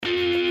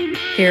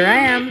Here I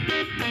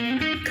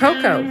am,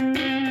 Coco,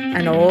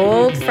 an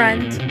old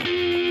friend,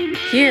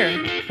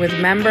 here with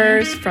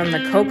members from the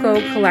Coco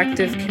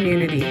Collective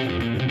community.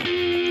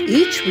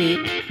 Each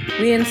week,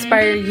 we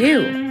inspire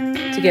you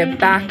to get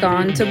back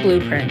onto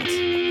Blueprint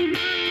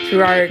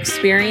through our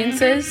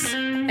experiences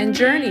and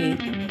journey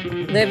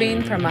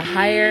living from a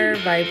higher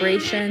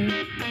vibration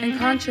and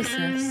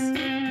consciousness.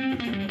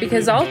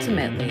 Because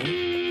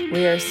ultimately,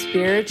 we are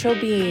spiritual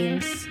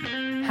beings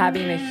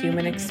having a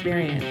human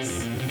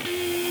experience.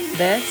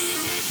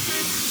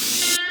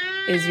 This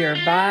is your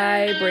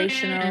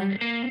vibrational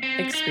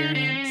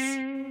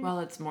experience. Well,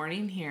 it's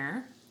morning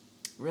here,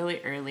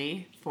 really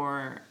early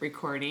for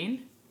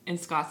recording. In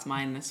Scott's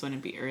mind, this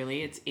wouldn't be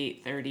early. It's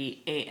 8:30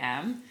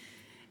 a.m.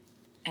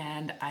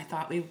 And I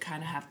thought we would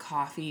kind of have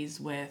coffees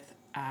with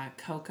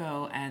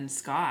Coco and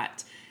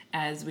Scott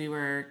as we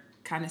were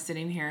kind of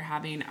sitting here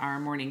having our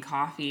morning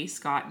coffee.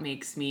 Scott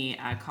makes me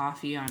a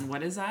coffee on,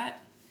 what is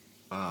that?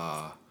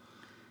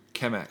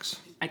 Chemex.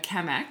 A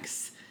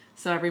Chemex.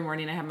 So every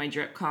morning I have my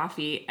drip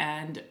coffee,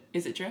 and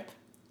is it drip?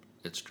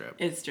 It's drip.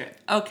 It's drip.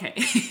 Okay.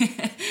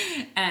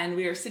 And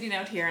we were sitting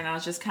out here, and I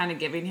was just kind of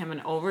giving him an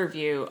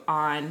overview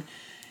on,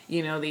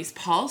 these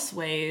pulse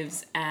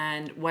waves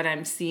and what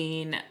I'm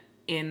seeing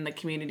in the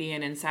community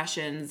and in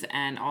sessions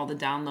and all the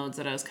downloads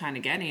that I was kind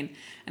of getting.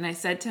 And I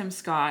said to him,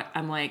 Scott,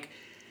 I'm like,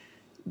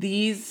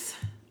 these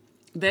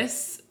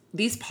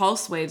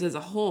pulse waves as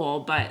a whole,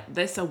 but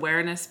this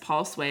awareness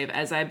pulse wave,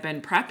 as I've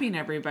been prepping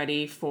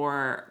everybody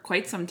for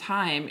quite some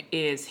time,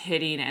 is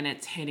hitting, and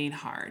it's hitting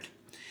hard.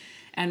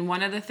 And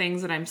one of the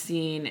things that I'm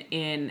seeing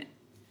in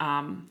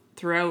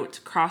throughout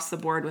across the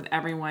board with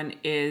everyone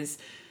is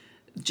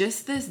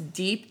just this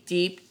deep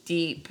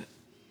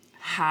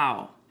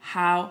how,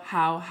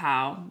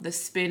 the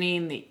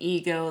spinning, the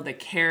ego, the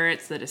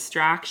carrots, the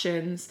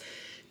distractions.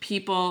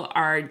 People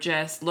are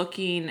just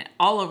looking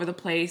all over the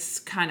place,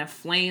 kind of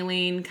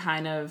flailing,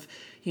 kind of,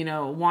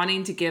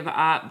 wanting to give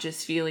up,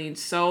 just feeling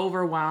so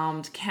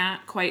overwhelmed,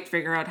 can't quite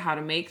figure out how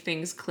to make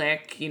things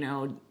click.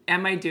 Am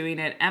I doing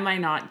it? Am I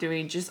not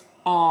doing? Just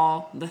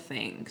all the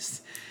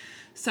things.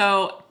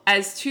 So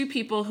as two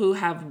people who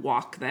have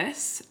walked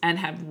this and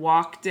have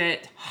walked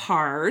it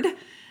hard,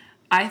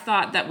 I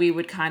thought that we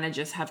would kind of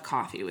just have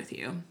coffee with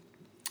you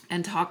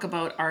and talk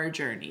about our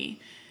journey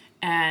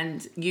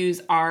and use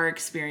our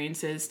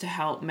experiences to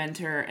help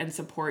mentor and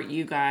support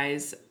you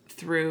guys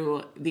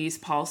through these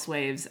pulse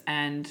waves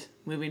and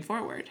moving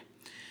forward.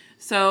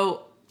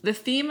 So the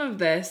theme of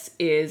this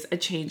is a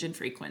change in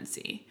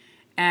frequency.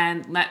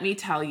 And let me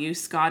tell you,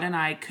 Scott and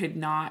I could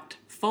not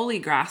fully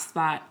grasp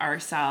that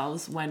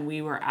ourselves when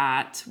we were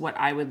at what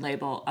I would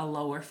label a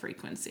lower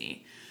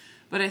frequency.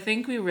 But I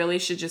think we really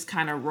should just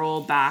kind of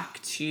roll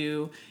back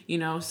to,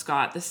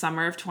 Scott, the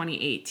summer of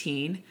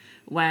 2018,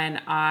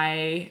 when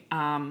I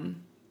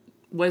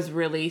was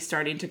really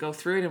starting to go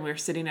through it and we were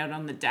sitting out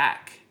on the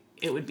deck.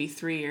 It would be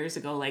 3 years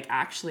ago, like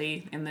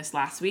actually in this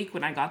last week,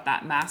 when I got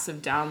that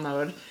massive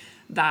download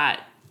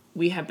that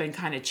we have been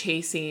kind of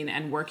chasing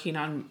and working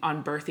on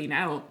birthing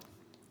out.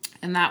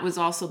 And that was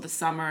also the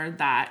summer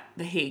that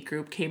the hate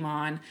group came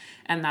on,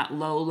 and that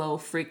low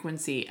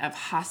frequency of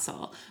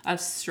hustle, of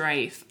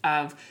strife,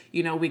 of,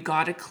 we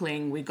got to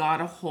cling, we got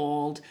to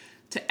hold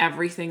to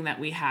everything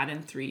that we had in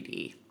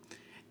 3D.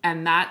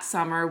 And that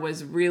summer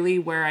was really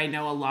where I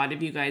know a lot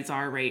of you guys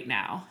are right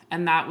now.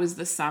 And that was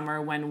the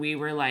summer when we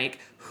were like,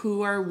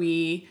 who are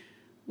we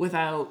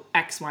without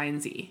X, Y,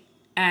 and Z?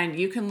 And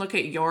you can look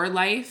at your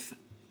life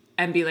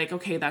and be like,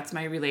 okay, that's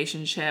my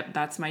relationship,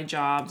 that's my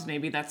jobs,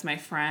 maybe that's my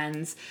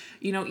friends,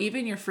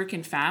 even your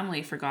freaking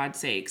family, for God's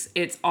sakes.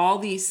 It's all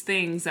these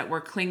things that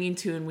we're clinging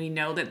to, and we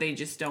know that they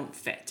just don't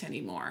fit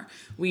anymore.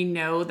 We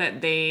know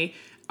that they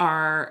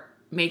are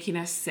making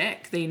us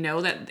sick. They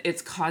know that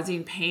it's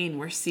causing pain.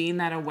 We're seeing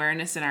that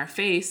awareness in our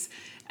face,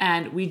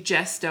 and we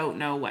just don't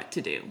know what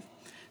to do.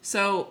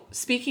 So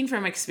speaking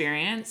from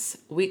experience,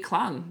 we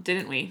clung,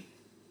 didn't we?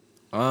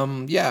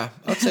 Yeah,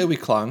 I'd say we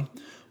clung.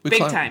 Big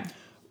time.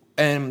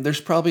 And there's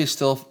probably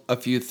still a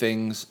few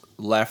things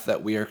left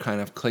that we are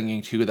kind of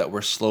clinging to, that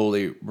we're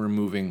slowly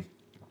removing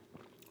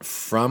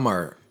from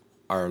our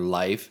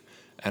life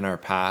and our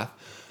path.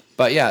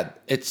 But yeah,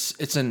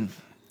 it's an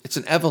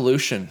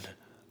evolution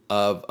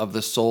of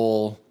the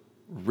soul,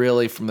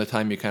 really, from the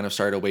time you kind of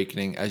start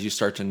awakening, as you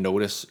start to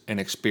notice and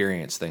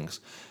experience things.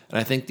 And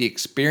I think the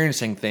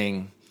experiencing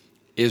thing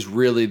is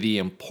really the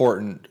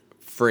important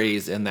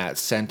phrase in that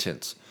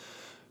sentence,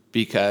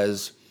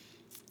 because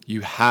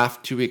you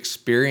have to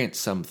experience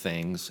some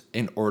things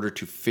in order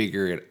to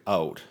figure it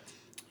out.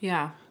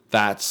 Yeah.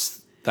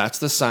 That's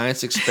the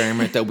science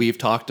experiment that we've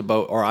talked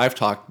about, or I've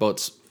talked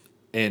about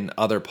in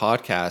other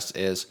podcasts,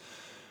 is,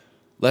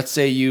 let's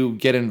say you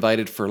get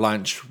invited for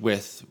lunch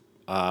with,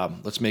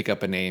 let's make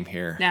up a name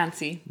here.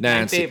 Nancy.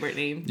 My favorite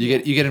name. You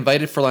get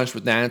invited for lunch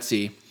with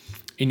Nancy,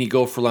 and you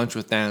go for lunch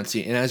with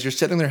Nancy. And as you're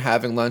sitting there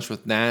having lunch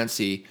with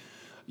Nancy,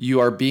 you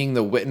are being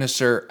the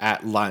witnesser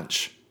at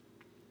lunch.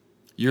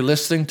 You're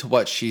listening to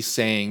what she's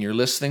saying. You're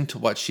listening to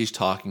what she's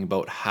talking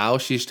about, how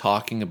she's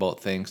talking about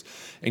things,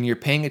 and you're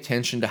paying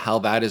attention to how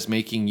that is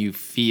making you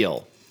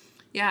feel.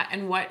 Yeah,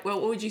 and what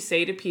would you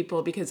say to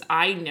people? Because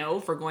I know,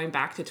 for going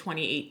back to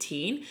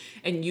 2018,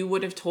 and you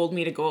would have told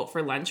me to go out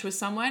for lunch with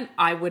someone,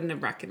 I wouldn't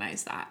have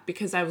recognized that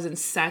because I was in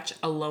such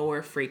a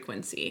lower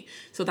frequency.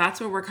 So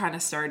that's where we're kind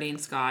of starting,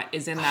 Scott,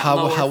 is in that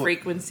lower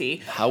frequency.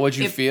 How would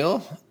you feel?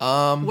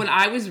 When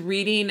I was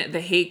reading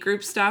the hate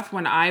group stuff,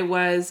 when I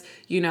was,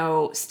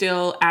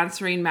 still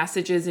answering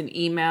messages and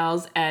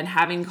emails and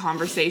having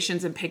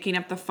conversations and picking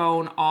up the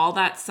phone all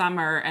that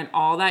summer and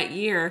all that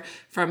year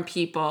from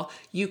people,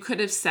 you could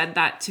have said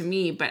that to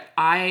me, but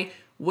I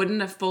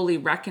wouldn't have fully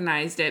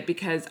recognized it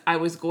because I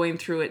was going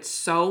through it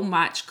so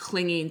much,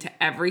 clinging to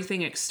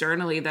everything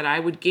externally, that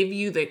I would give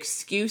you the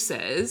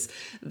excuses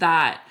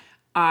that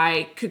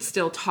I could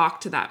still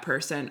talk to that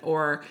person,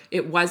 or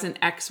it wasn't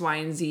X, Y,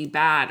 and Z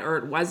bad, or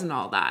it wasn't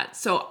all that.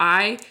 So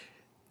I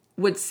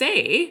would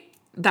say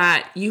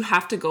that you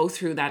have to go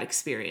through that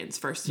experience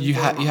first and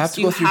foremost.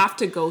 You have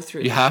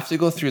to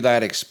go through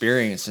that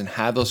experience and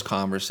have those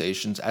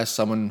conversations as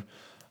someone.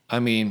 I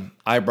mean,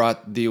 I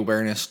brought the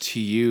awareness to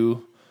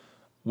you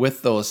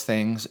with those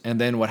things. And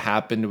then what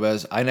happened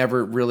was I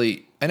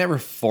never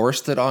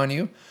forced it on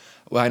you.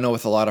 Well, I know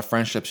with a lot of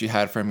friendships you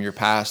had from your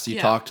past, you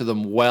talked to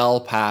them well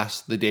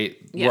past the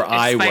date where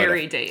I would have.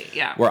 Expiry date,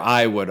 yeah. Where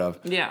I would have.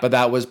 Yeah. But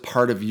that was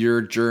part of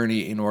your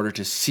journey in order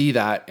to see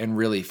that and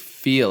really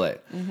feel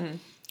it. Mm-hmm.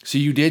 So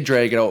you did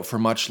drag it out for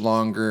much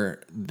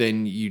longer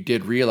than you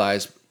did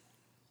realize.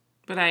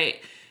 But I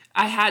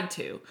had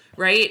to,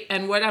 right?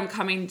 And what I'm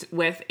coming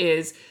with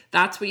is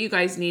that's what you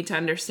guys need to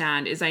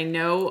understand is I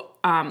know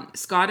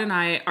Scott and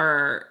I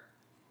are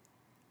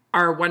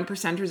one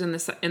percenters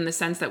in the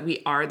sense that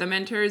we are the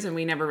mentors, and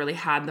we never really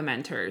had the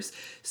mentors.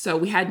 So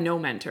we had no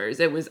mentors.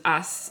 It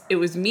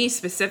was me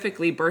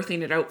specifically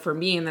birthing it out for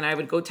me, and then I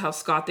would go tell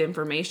Scott the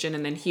information,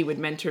 and then he would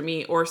mentor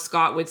me, or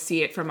Scott would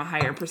see it from a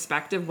higher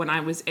perspective when I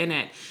was in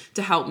it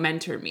to help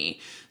mentor me.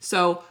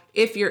 So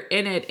if you're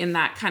in it in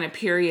that kind of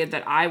period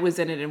that I was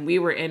in it and we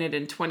were in it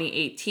in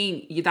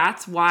 2018,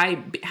 that's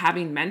why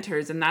having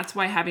mentors, and that's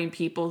why having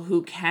people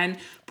who can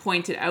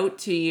point it out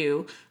to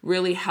you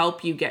really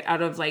help you get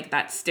out of like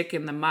that stick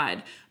in the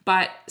mud.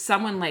 But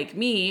someone like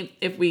me,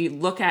 if we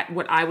look at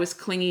what I was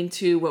clinging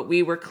to, what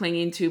we were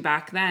clinging to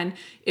back then,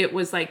 it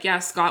was like, yeah,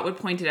 Scott would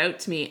point it out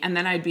to me, and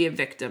then I'd be a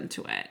victim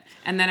to it.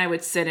 And then I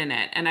would sit in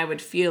it and I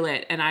would feel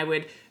it, and I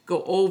would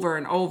go over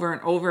and over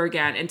and over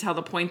again until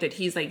the point that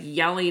he's like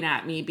yelling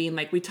at me, being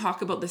like, we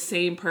talk about the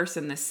same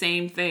person, the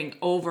same thing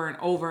over and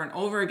over and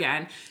over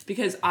again,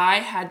 because I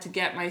had to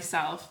get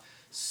myself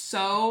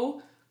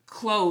so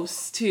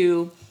close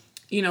to,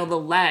 the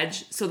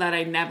ledge so that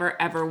I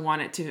never ever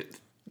want to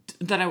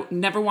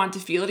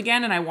feel it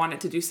again, and I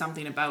wanted to do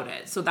something about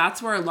it. So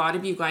that's where a lot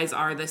of you guys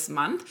are this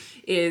month,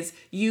 is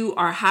you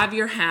have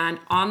your hand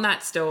on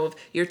that stove,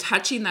 you're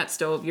touching that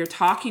stove, you're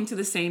talking to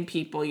the same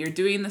people, you're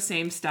doing the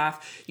same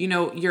stuff,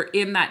 you're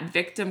in that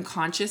victim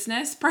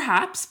consciousness,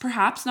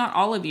 perhaps not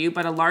all of you,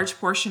 but a large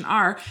portion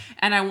are.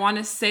 And I want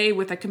to say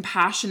with a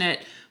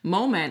compassionate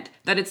moment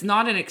that it's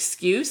not an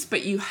excuse,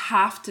 but you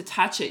have to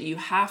touch it, you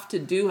have to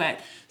do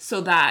it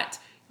so that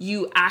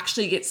you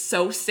actually get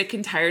so sick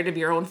and tired of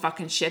your own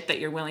fucking shit that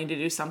you're willing to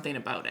do something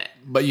about it.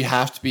 But you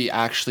have to be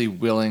actually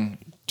willing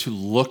to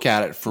look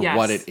at it for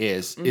what it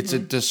is. Mm-hmm. It's a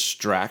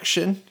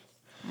distraction.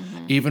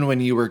 Mm-hmm. Even when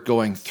you were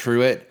going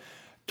through it,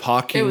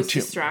 talking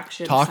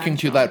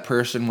to that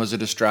person was a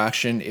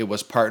distraction. It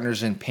was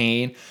partners in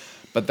pain.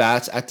 But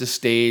that's at the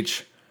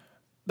stage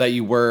that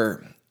you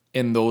were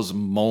in those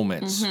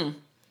moments. Mm-hmm.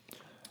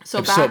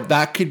 So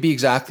that could be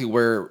exactly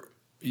where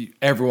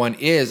everyone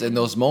is in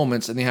those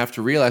moments, and they have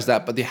to realize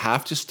that, but they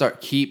have to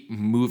keep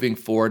moving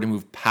forward and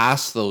move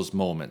past those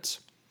moments.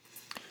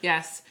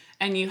 Yes.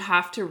 And you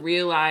have to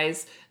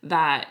realize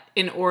that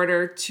in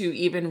order to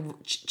even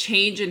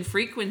change in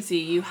frequency,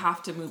 you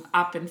have to move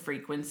up in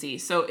frequency.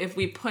 So if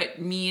we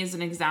put me as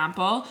an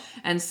example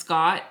and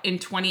Scott in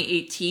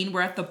 2018,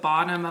 we're at the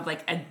bottom of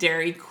like a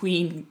Dairy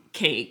Queen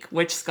cake,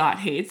 which Scott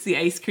hates, the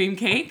ice cream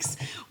cakes.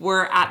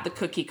 We're at the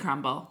cookie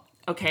crumble.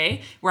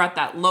 Okay, we're at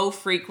that low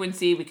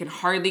frequency. We can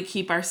hardly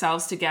keep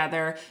ourselves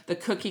together. The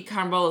cookie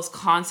crumble is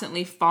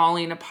constantly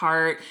falling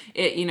apart.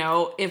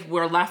 If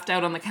we're left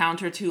out on the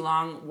counter too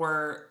long,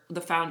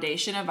 the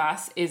foundation of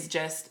us is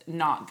just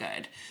not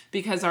good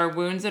because our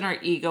wounds and our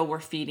ego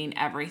were feeding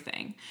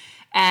everything.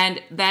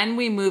 And then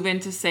we move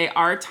into, say,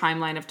 our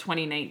timeline of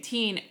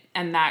 2019,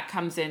 and that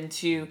comes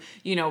into,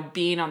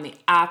 being on the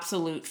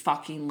absolute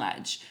fucking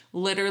ledge,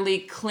 literally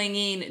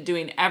clinging,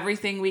 doing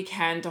everything we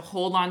can to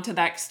hold on to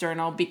that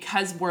external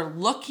because we're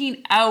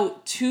looking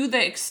out to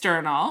the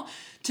external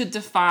to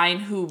define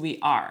who we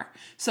are.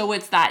 So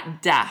it's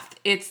that death.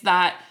 It's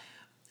that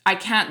I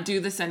can't do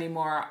this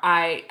anymore.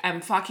 I am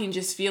fucking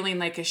just feeling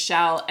like a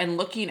shell and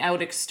looking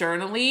out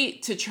externally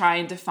to try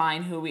and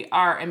define who we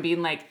are and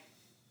being like,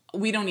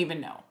 we don't even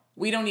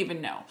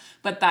know.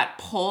 But that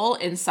pull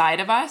inside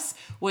of us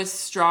was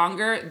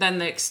stronger than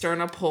the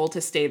external pull to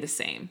stay the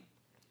same.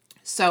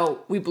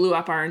 So we blew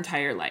up our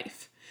entire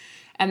life.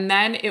 And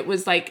then it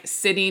was like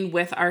sitting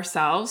with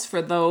ourselves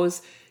for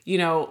those, you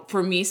know,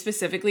 for me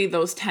specifically,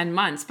 those 10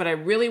 months. But I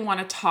really want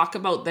to talk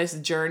about this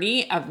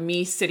journey of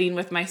me sitting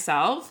with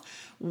myself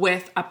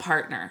with a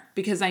partner,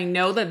 because I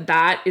know that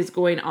that is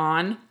going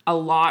on a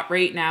lot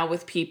right now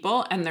with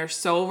people, and they're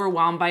so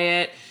overwhelmed by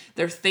it.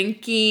 They're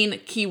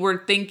thinking,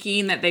 keyword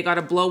thinking, that they got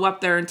to blow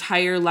up their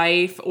entire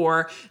life,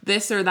 or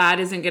this or that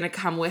isn't going to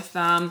come with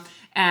them.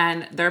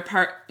 And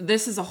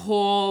this is a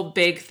whole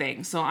big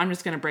thing. So I'm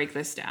just going to break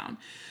this down.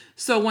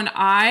 So when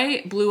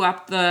I blew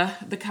up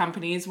the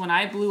companies, when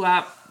I blew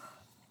up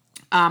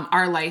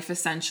our life,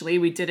 essentially,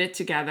 we did it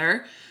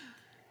together.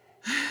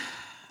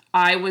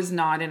 I was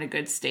not in a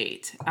good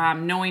state.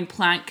 Knowing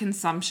plant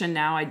consumption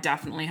now, I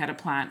definitely had a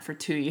plant for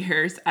 2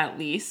 years at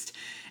least.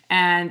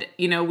 And,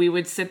 you know, we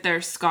would sit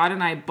there. Scott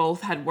and I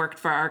both had worked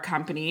for our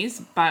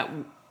companies, but,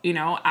 you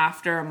know,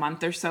 after a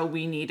month or so,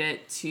 we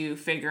needed to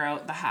figure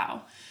out the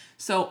how.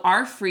 So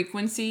our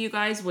frequency, you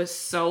guys, was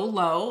so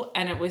low,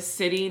 and it was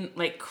sitting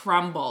like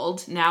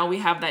crumbled. Now we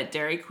have that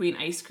Dairy Queen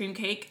ice cream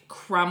cake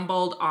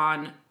crumbled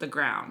on the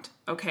ground,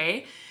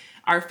 okay?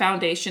 Our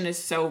foundation is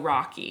so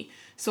rocky.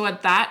 So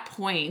at that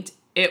point,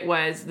 it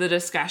was the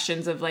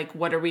discussions of like,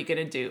 what are we going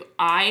to do?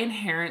 I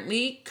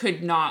inherently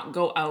could not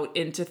go out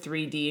into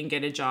 3D and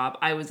get a job.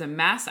 I was a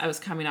mess. I was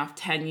coming off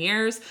 10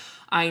 years.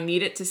 I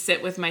needed to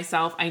sit with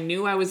myself. I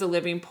knew I was a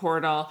living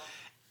portal,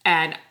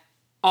 and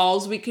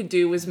all we could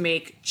do was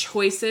make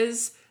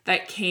choices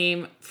that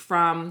came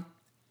from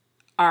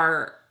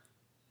our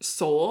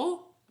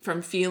soul,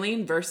 from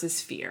feeling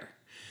versus fear.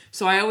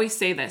 So I always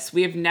say this,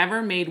 we have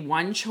never made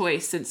one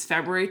choice since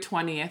February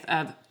 20th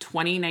of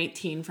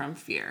 2019 from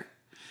fear.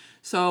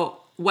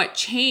 So what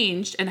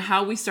changed and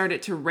how we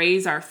started to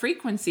raise our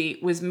frequency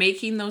was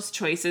making those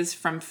choices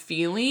from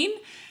feeling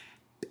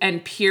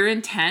and pure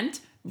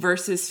intent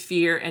versus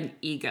fear and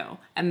ego.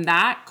 And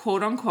that,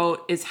 quote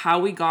unquote, is how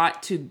we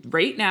got to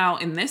right now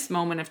in this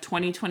moment of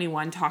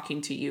 2021 talking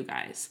to you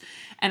guys.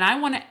 And I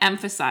want to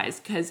emphasize,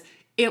 because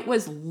it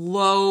was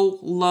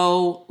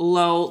low.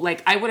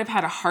 Like I would have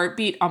had a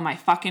heartbeat on my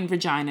fucking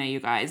vagina, you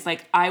guys.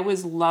 Like I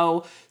was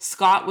low.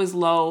 Scott was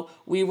low.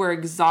 We were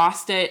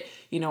exhausted.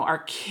 You know, our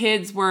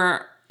kids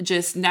were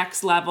just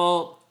next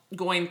level,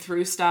 going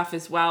through stuff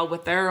as well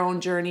with their own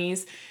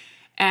journeys.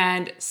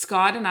 And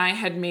Scott and I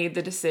had made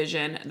the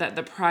decision that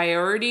the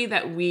priority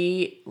that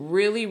we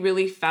really,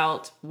 really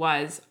felt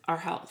was our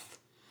health.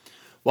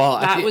 Well,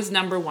 that was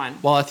number one.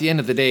 Well, at the end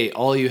of the day,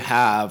 all you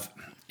have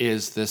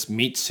is this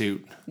meat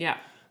suit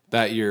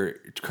that you're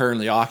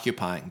currently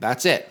occupying.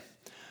 That's it.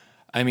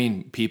 I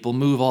mean, people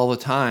move all the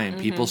time.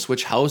 Mm-hmm. People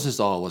switch houses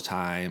all the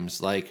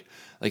times. Like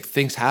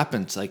things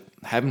happen. It's like,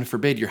 heaven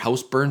forbid, your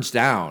house burns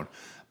down.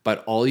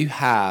 But all you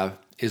have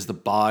is the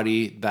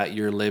body that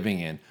you're living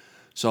in.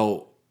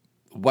 So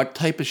what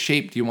type of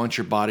shape do you want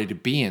your body to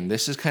be in?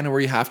 This is kind of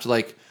where you have to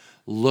like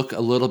look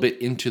a little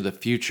bit into the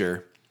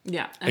future.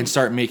 Yeah. And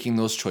start making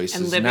those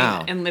choices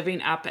now. And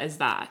living up as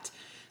that.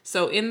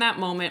 So in that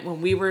moment,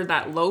 when we were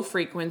that low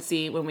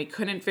frequency, when we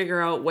couldn't figure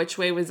out which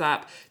way was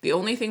up, the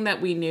only thing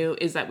that we knew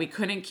is that we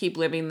couldn't keep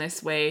living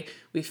this way.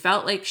 We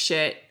felt like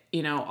shit,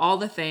 you know, all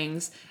the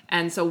things.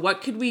 And so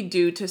what could we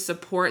do to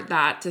support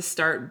that, to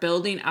start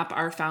building up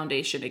our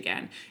foundation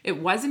again? It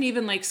wasn't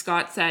even like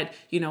Scott said,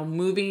 you know,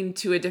 moving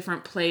to a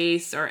different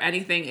place or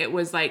anything. It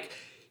was like,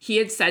 he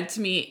had said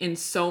to me in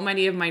so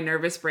many of my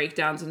nervous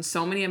breakdowns and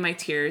so many of my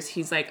tears,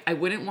 he's like, I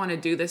wouldn't want to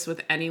do this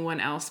with anyone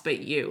else but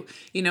you.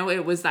 You know,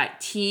 it was that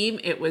team.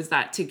 It was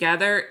that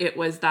together. It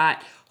was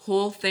that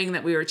whole thing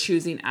that we were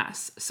choosing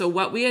us. So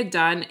what we had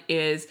done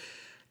is,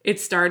 I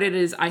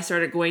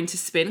started going to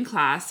spin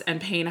class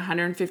and paying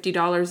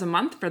 $150 a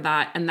month for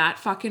that. And that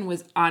fucking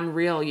was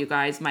unreal, you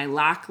guys. My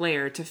lack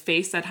layer to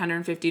face that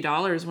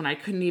 $150 when I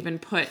couldn't even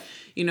put,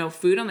 you know,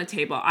 food on the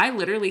table. I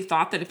literally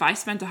thought that if I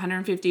spent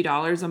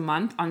 $150 a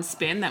month on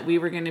spin, that we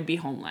were going to be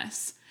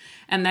homeless.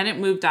 And then it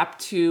moved up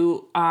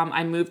to,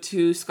 I moved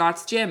to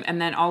Scott's gym.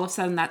 And then all of a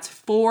sudden that's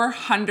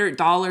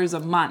 $400 a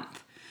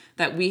month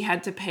that we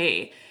had to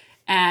pay.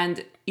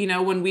 And, you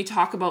know, when we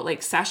talk about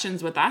like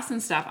sessions with us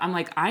and stuff, I'm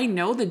like, I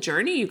know the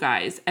journey, you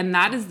guys. And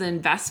that is the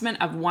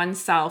investment of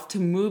oneself to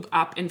move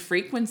up in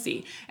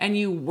frequency. And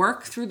you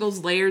work through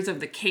those layers of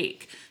the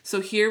cake.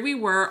 So here we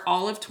were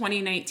all of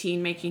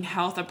 2019 making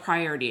health a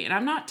priority. And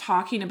I'm not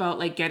talking about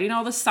like getting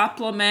all the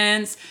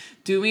supplements,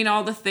 doing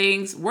all the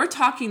things. We're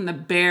talking the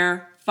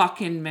bare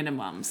fucking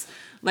minimums.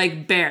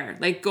 Like bare.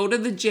 Like go to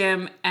the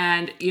gym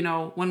and, you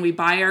know, when we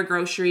buy our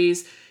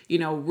groceries, you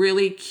know,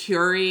 really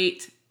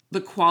curate the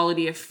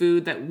quality of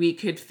food that we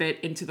could fit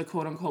into the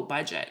quote unquote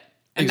budget.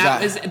 And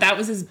exactly. that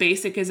was as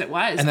basic as it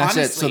was. And that's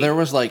honestly. It. So there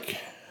was like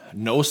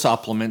no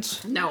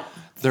supplements. No.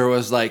 There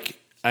was like,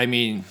 I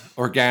mean,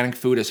 organic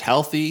food is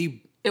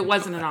healthy. It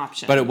wasn't an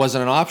option. But it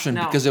wasn't an option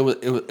because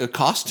it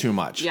cost too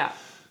much. Yeah.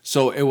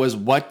 So it was,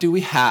 what do we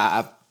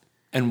have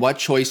and what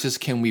choices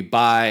can we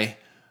buy?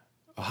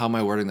 How am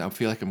I wording that? I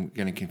feel like I'm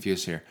getting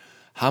confused here.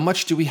 How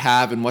much do we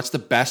have and what's the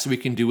best we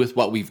can do with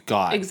what we've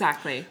got?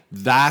 Exactly.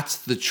 That's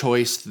the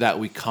choice that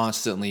we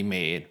constantly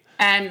made.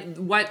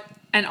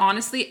 And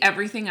honestly,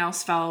 everything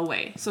else fell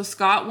away. So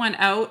Scott went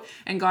out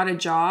and got a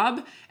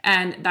job,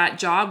 and that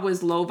job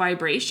was low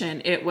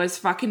vibration. It was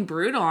fucking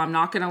brutal. I'm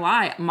not going to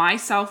lie. My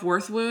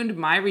self-worth wound,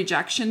 my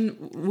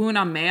rejection wound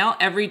on mail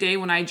every day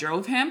when I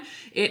drove him,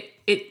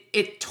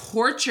 it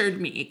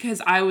tortured me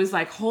because I was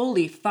like,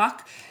 holy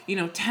fuck,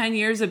 10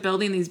 years of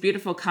building these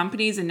beautiful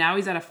companies and now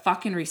he's at a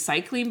fucking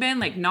recycling bin,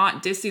 like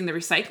not dissing the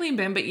recycling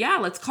bin, but yeah,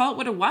 let's call it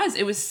what it was.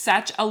 It was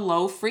such a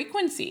low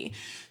frequency.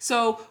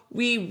 So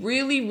we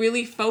really,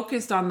 really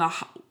focused on the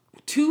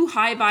two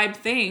high vibe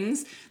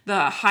things,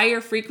 the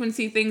higher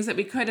frequency things that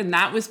we could. And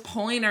that was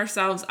pulling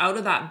ourselves out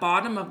of that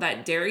bottom of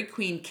that Dairy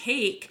Queen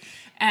cake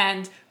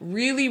and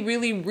really,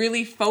 really,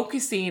 really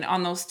focusing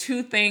on those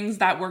two things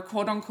that were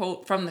quote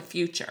unquote from the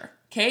future.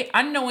 Okay.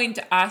 Unknowing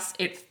to us,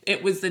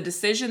 it was the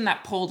decision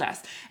that pulled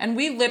us. And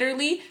we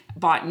literally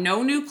bought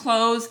no new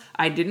clothes.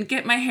 I didn't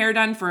get my hair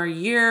done for a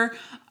year,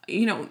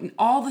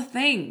 all the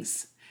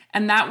things.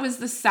 And that was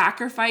the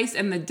sacrifice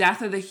and the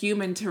death of the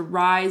human to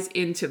rise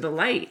into the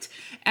light.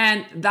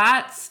 And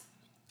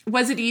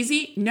was it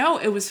easy? No,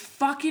 it was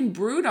fucking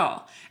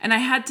brutal. And I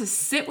had to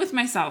sit with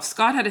myself.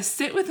 Scott had to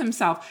sit with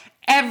himself.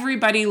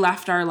 Everybody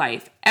left our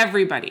life.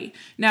 Everybody.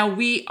 Now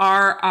we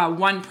are a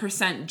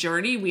 1%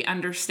 journey. We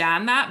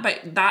understand that,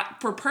 but that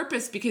for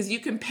purpose, because you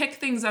can pick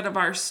things out of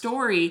our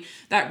story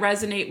that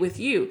resonate with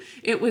you.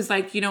 It was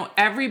like,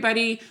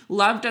 everybody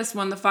loved us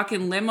when the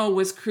fucking limo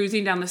was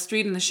cruising down the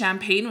street and the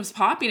champagne was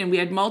popping and we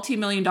had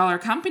multi-million-dollar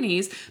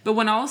companies. But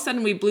when all of a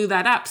sudden we blew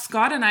that up,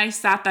 Scott and I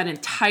sat that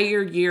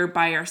entire year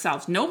by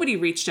ourselves. Nobody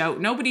reached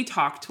out. Nobody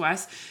talked to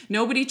us.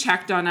 Nobody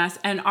checked on us.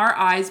 And our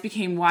eyes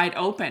became wide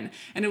open.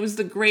 And it was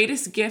the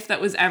greatest gift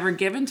that was ever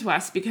given to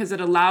us, because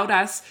it allowed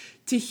us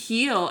to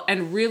heal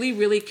and really,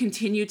 really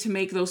continue to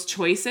make those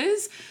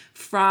choices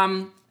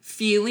from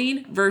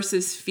feeling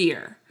versus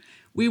fear.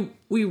 We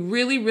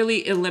really,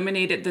 really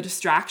eliminated the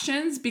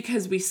distractions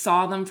because we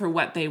saw them for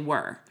what they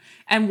were.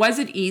 And was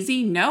it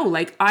easy? No.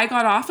 Like, I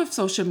got off of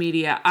social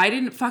media. I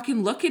didn't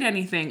fucking look at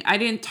anything. I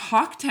didn't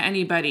talk to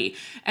anybody.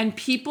 And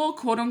people,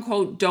 quote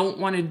unquote, don't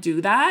want to do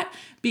that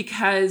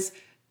because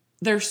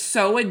they're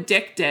so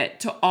addicted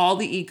to all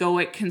the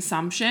egoic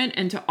consumption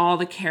and to all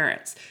the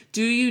carrots.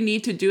 Do you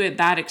need to do it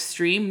that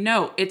extreme?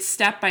 No, it's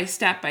step by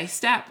step by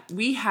step.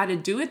 We had to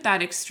do it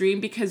that extreme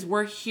because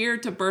we're here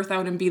to birth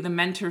out and be the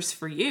mentors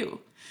for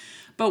you.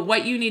 But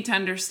what you need to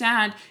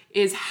understand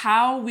is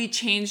how we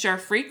changed our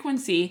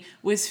frequency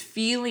was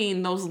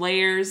feeling those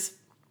layers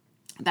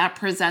that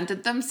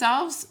presented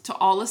themselves to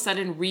all of a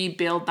sudden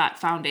rebuild that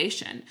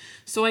foundation.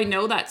 So I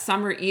know that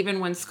summer, even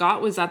when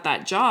Scott was at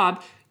that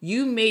job,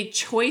 you made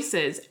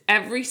choices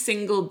every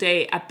single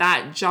day at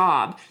that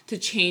job to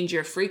change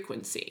your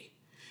frequency.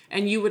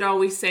 And you would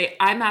always say,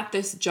 I'm at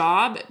this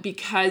job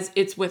because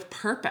it's with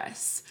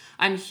purpose.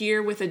 I'm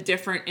here with a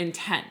different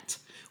intent.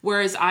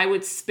 Whereas I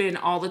would spin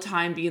all the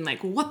time being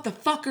like, what the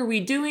fuck are we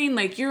doing?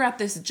 Like, you're at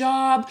this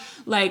job.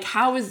 Like,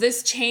 how is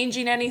this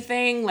changing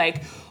anything?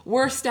 Like,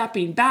 we're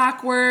stepping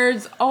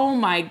backwards. Oh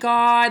my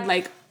God.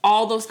 Like,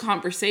 all those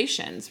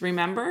conversations,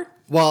 remember?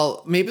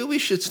 Well, maybe we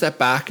should step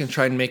back and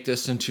try and make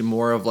this into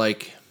more of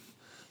like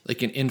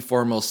an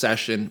informal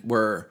session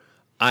where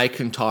I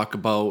can talk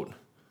about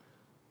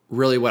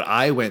really what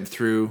I went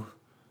through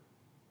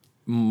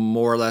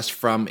more or less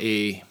from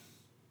a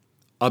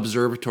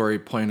observatory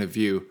point of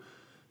view.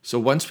 So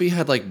once we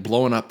had like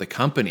blown up the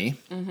company,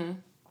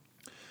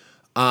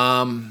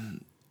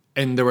 and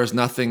there was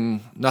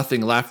nothing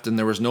left and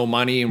there was no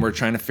money and we're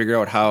trying to figure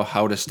out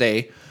how to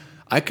stay,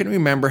 I can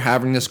remember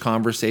having this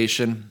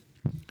conversation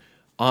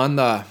on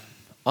the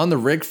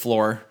rig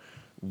floor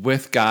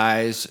with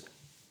guys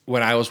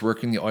when I was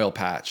working the oil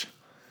patch.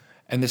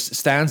 And this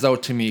stands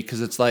out to me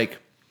because it's like,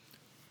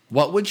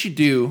 what would you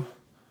do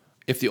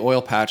if the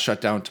oil patch shut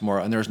down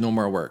tomorrow and there's no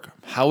more work?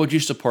 How would you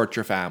support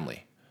your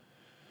family?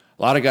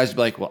 A lot of guys would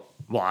be like, well,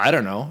 I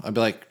don't know. I'd be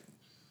like,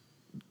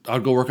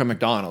 I'd go work at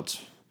McDonald's.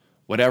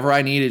 Whatever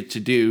I needed to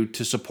do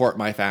to support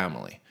my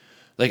family.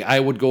 Like, I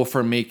would go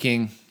from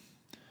making,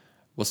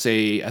 we'll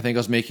say, I think I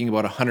was making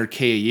about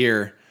 $100K a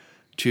year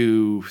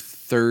to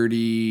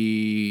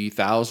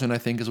 $30,000, I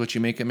think is what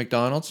you make at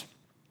McDonald's,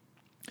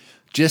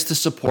 just to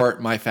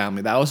support my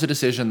family. That was a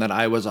decision that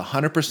I was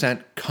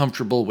 100%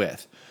 comfortable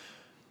with,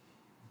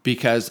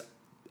 because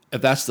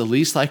if that's the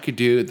least I could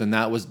do, then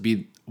that would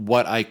be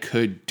what I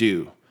could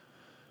do.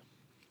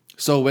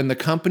 So when the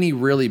company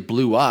really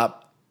blew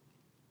up,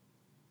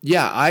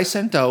 yeah, I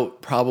sent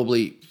out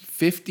probably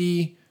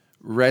 50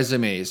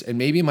 resumes, and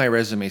maybe my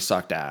resume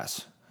sucked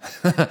ass,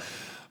 but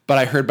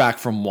I heard back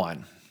from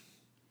one.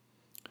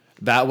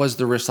 That was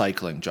the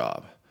recycling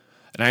job.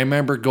 And I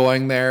remember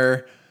going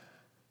there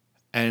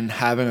and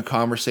having a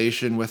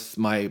conversation with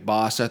my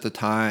boss at the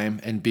time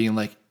and being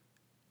like,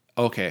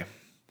 okay,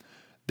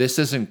 this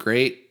isn't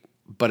great,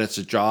 but it's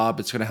a job.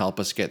 It's going to help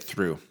us get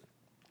through.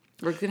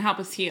 It's going to help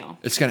us heal.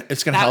 It's going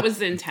to help. That was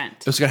the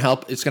intent. It's going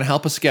to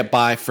help us get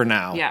by for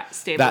now. Yeah,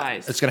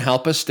 stabilize. It's going to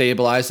help us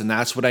stabilize, and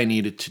that's what I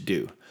needed to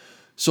do.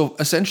 So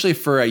essentially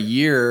for a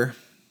year,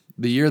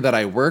 the year that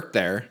I worked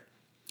there,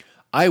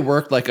 I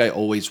worked like I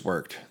always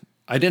worked.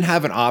 I didn't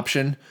have an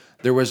option.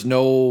 There was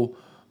no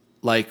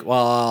like,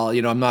 well,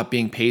 I'm not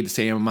being paid the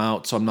same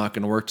amount, so I'm not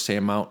going to work the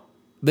same amount.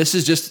 This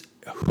is just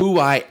who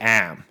I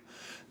am.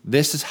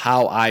 This is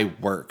how I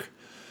work.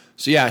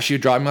 So yeah, she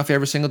would drop me off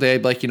every single day.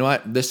 I'd be like, you know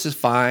what? This is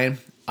fine.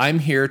 I'm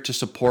here to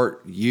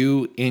support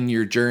you in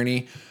your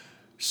journey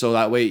so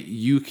that way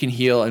you can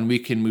heal and we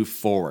can move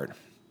forward.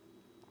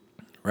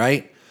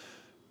 Right?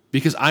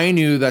 Because I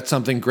knew that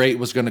something great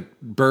was going to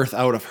birth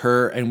out of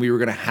her and we were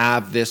going to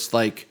have this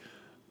like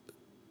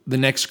the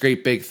next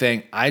great big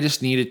thing. I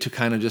just needed to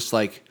kind of just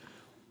like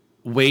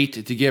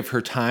wait to give her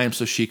time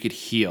so she could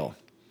heal.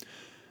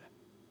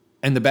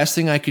 And the best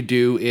thing I could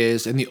do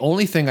is, and the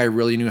only thing I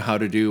really knew how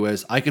to do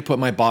is I could put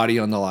my body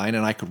on the line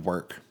and I could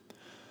work.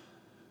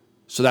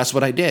 So that's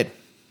what I did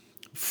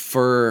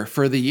for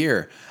the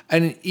year.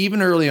 And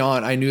even early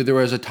on, I knew there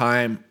was a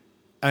time,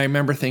 I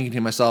remember thinking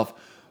to myself,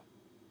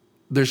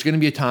 there's going to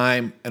be a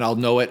time and I'll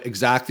know it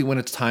exactly when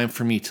it's time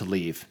for me to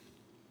leave.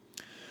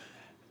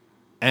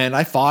 And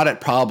I fought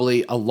it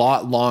probably a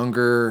lot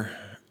longer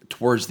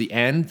towards the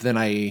end than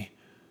I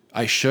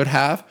should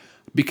have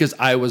because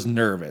I was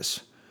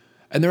nervous.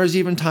 And there was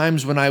even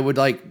times when I would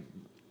like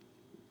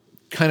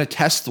kind of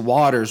test the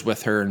waters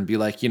with her and be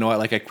like, you know what,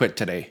 like I quit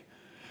today.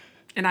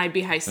 And I'd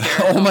be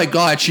hysterical. Oh my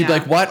God. She'd be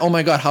like, what? Oh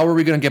my God. How are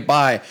we going to get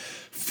by?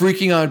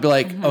 Freaking out. I'd be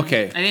like,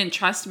 okay. I didn't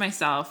trust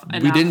myself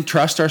enough. We didn't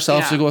trust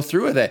ourselves to go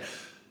through with it.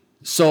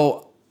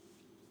 So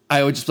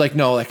I would just be like,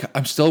 no, like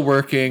I'm still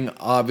working.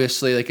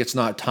 Obviously, like it's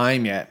not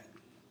time yet.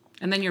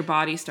 And then your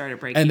body started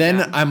breaking And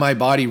then down. my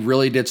body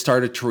really did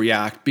start to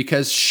react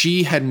because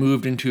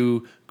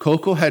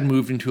Coco had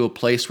moved into a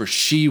place where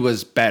she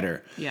was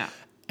better. Yeah.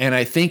 And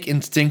I think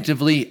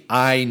instinctively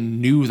I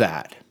knew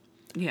that.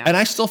 Yeah. And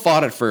I still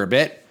fought it for a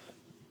bit.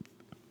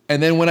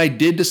 And then when I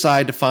did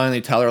decide to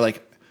finally tell her,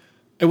 like,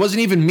 it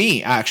wasn't even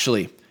me,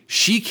 actually.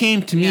 She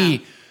came to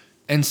me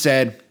and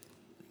said,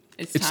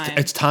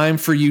 it's time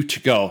for you to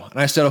go. And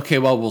I said, okay,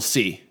 well, we'll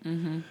see.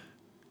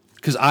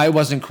 Because I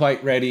wasn't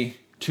quite ready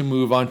to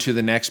move on to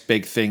the next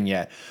big thing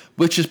yet,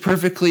 which is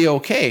perfectly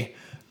okay.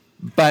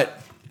 But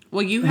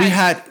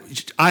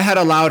I had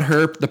allowed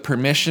her the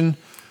permission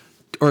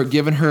or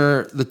given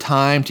her the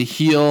time to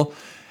heal.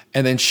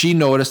 And then she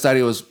noticed that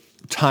it was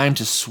time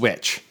to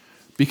switch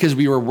because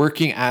we were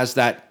working as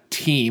that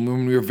team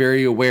and we were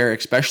very aware,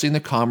 especially in the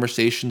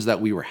conversations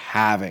that we were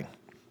having.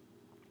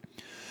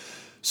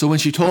 So when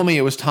she told me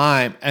it was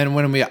time, and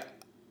when I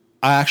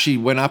actually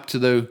went up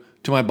to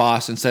my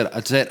boss and said,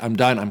 that's it, I'm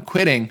done, I'm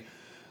quitting,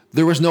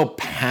 there was no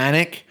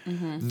panic.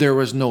 There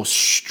was no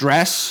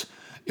stress.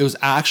 It was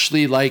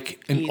actually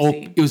like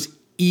it was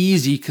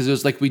easy because it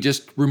was like we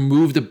just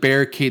removed the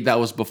barricade that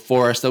was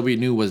before us that we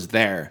knew was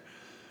there.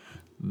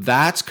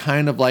 That's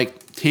kind of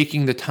like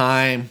taking the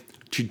time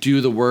to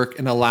do the work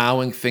and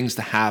allowing things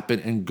to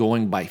happen and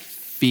going by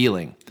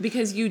feeling.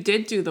 Because you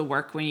did do the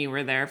work when you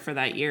were there for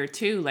that year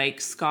too. Like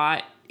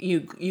Scott, you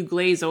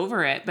glaze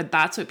over it, but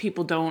that's what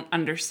people don't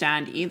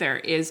understand either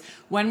is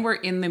when we're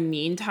in the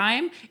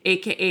meantime,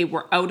 aka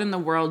we're out in the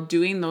world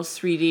doing those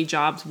 3D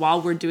jobs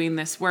while we're doing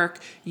this work,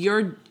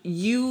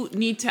 you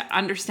need to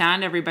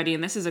understand, everybody,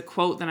 and this is a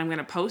quote that I'm going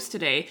to post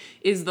today,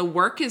 is the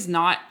work is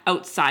not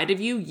outside of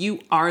you. You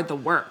are the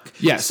work.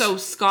 Yes. So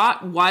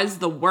Scott was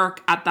the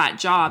work at that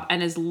job,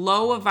 and as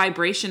low a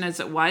vibration as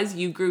it was,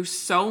 you grew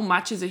so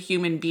much as a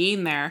human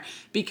being there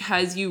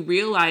because you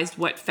realized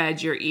what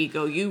fed your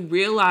ego. You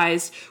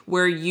realized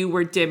where you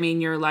were dimming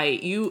your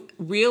light. You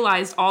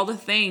realized all the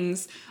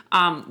things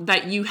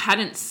that you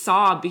hadn't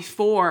saw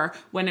before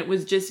when it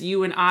was just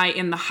you and I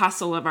in the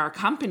hustle of our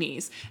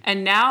companies.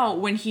 And now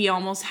when he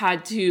almost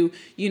had to,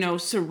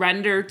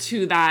 surrender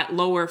to that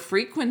lower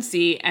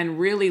frequency and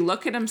really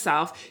look at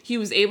himself, he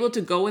was able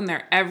to go in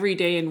there every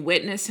day and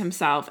witness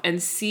himself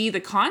and see the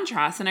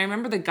contrast. And I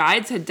remember the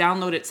guides had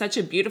downloaded such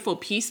a beautiful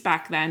piece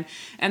back then.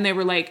 And they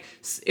were like,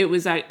 it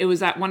was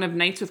at one of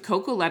Nights with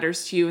Coco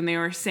letters to you. And they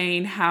were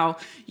saying how,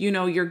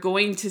 you're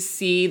going to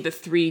see the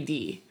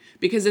 3D.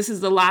 Because this is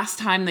the last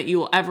time that you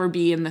will ever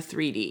be in the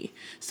 3D.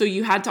 So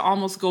you had to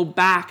almost go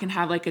back and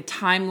have like a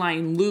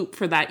timeline loop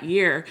for that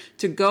year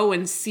to go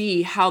and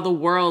see how the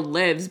world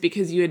lives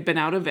because you had been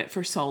out of it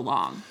for so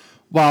long.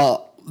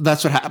 Well,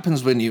 that's what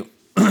happens when you,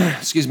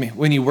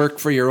 when you work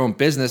for your own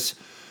business,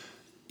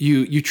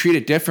 you treat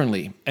it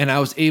differently. And I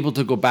was able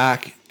to go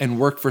back and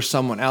work for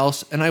someone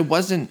else and I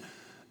wasn't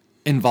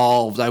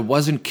involved. I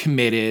wasn't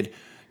committed,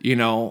 You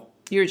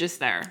were just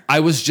there.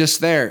 I was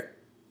just there.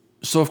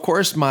 So of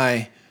course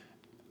my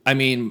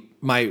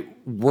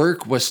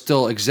work was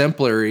still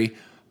exemplary,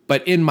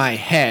 but in my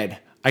head,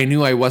 I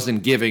knew I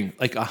wasn't giving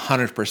like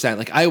 100%.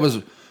 Like I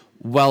was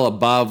well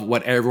above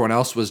what everyone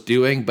else was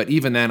doing, but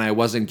even then I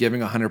wasn't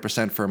giving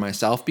 100% for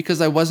myself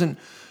because I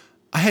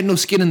had no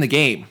skin in the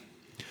game.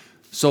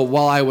 So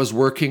while I was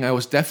working, I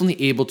was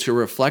definitely able to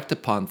reflect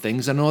upon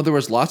things. I know there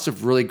was lots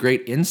of really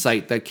great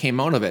insight that came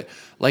out of it.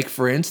 Like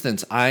for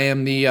instance, I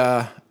am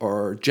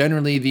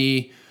generally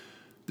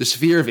the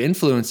sphere of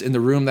influence in the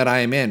room that I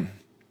am in.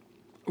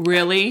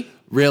 Really?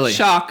 Really?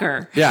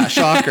 Shocker. Yeah,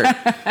 shocker.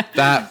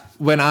 That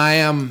when I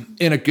am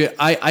in a good,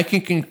 I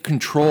can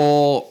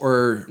control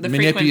or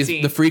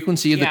manipulate the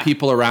frequency of the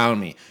people around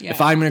me. Yeah. If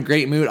I'm in a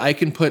great mood, I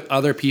can put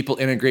other people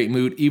in a great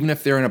mood, even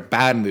if they're in a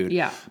bad mood.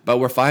 Yeah. But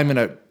if I'm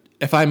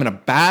in a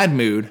bad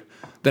mood,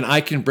 then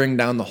I can bring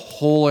down the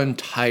whole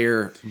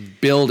entire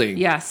building.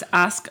 Yes.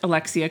 Ask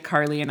Alexia,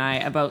 Carly, and I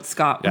about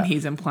Scott when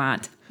he's in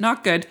plant.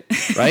 Not good.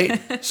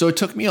 Right? So it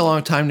took me a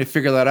long time to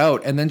figure that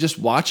out. And then just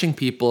watching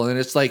people, and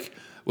it's like,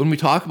 when we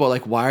talk about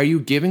like, why are you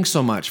giving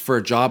so much for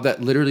a job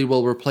that literally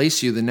will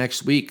replace you the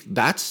next week?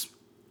 That's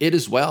it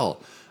as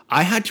well.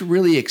 I had to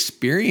really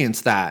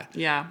experience that.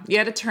 Yeah. You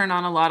had to turn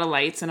on a lot of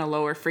lights and a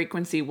lower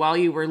frequency while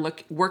you were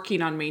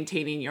working on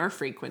maintaining your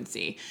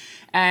frequency.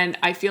 And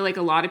I feel like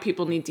a lot of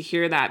people need to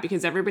hear that,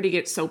 because everybody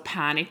gets so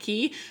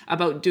panicky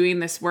about doing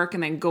this work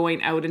and then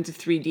going out into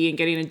 3D and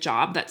getting a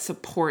job that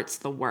supports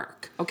the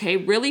work. Okay.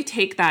 Really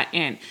take that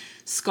in.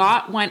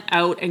 Scott went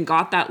out and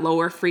got that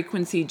lower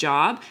frequency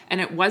job, and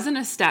it wasn't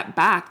a step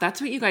back. That's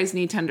what you guys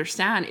need to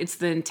understand. It's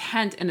the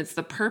intent and it's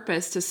the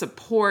purpose to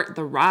support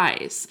the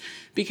rise,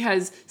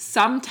 because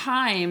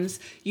sometimes,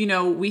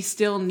 we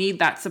still need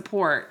that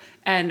support.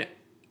 And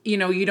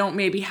you don't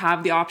maybe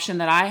have the option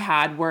that I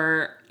had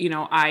where,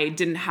 I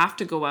didn't have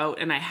to go out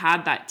and I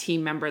had that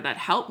team member that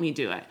helped me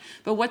do it.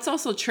 But what's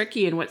also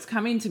tricky and what's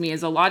coming to me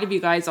is a lot of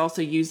you guys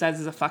also use that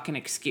as a fucking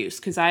excuse,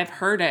 because I've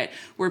heard it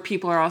where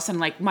people are all of a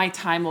sudden like, my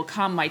time will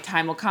come,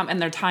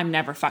 and their time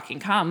never fucking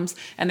comes,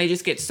 and they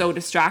just get so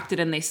distracted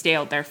and they stay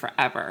out there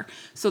forever.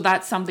 So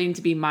that's something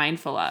to be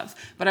mindful of.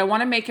 But I want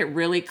to make it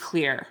really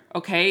clear,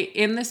 okay?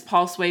 In this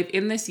pulse wave,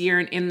 in this year,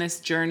 and in this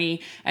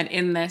journey, and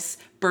in this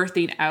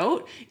birthing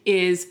out,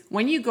 is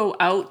when you go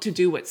out to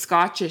do what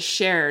Scott just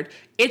shared,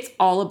 it's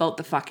all about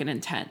the fucking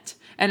intent.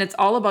 And it's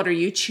all about, are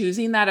you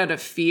choosing that out of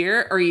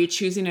fear, or are you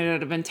choosing it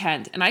out of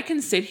intent? And I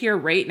can sit here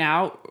right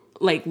now,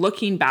 like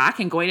looking back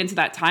and going into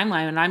that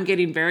timeline, and I'm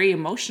getting very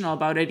emotional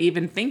about it,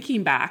 even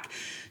thinking back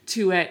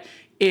to it,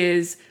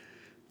 is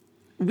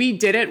we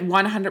did it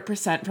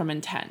 100% from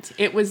intent.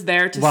 It was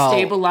there to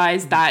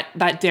stabilize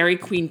that Dairy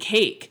Queen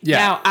cake. Yeah.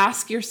 Now,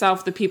 ask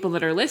yourself, the people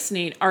that are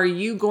listening, are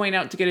you going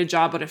out to get a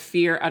job out of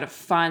fear, out of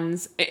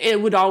funds?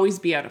 It would always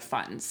be out of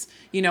funds.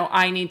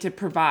 I need to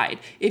provide.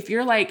 If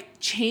you're like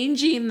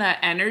changing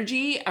the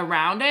energy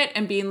around it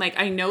and being like,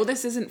 I know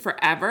this isn't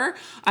forever,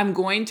 I'm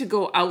going to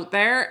go out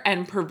there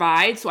and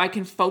provide so I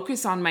can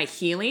focus on my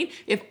healing.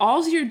 If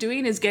all you're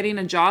doing is getting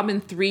a job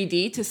in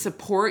 3D to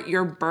support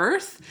your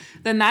birth,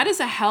 then that is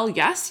a hell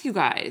yes, you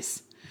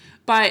guys.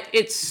 But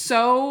it's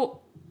so...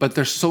 But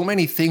there's so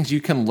many things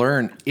you can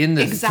learn in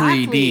the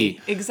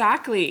 3D.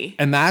 Exactly.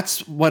 And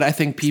that's what I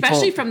think people...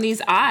 Especially from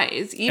these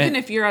eyes. Even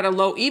if you're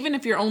even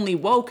if you're only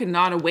woke and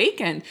not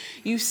awakened,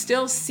 you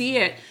still see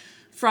it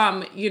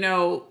from,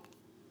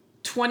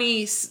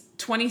 20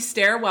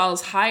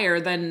 stairwells higher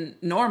than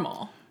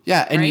normal.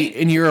 Yeah, and, right?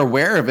 You're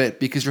aware of it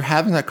because you're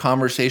having that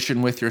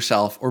conversation with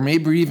yourself, or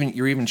maybe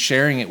you're even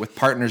sharing it with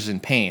partners in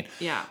pain.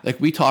 Yeah. Like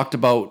we talked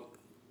about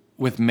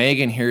with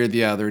Megan here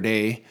the other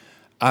day.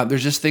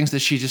 There's just things that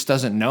she just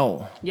doesn't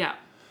know. Yeah.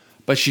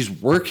 But she's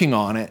working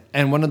on it.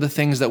 And one of the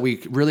things that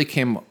we really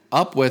came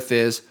up with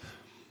is...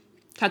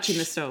 touching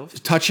the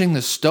stove. Touching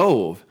the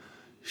stove.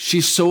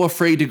 She's so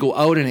afraid to go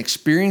out and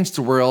experience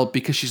the world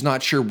because she's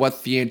not sure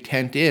what the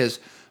intent is.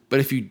 But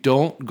if you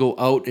don't go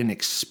out and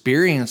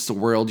experience the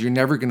world, you're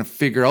never going to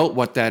figure out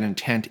what that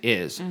intent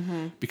is.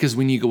 Mm-hmm. Because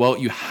when you go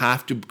out, you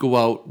have to go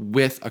out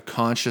with a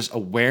conscious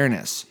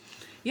awareness.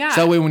 Yeah.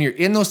 So that way when you're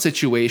in those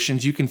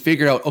situations, you can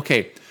figure out,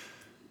 okay...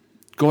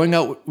 going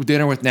out with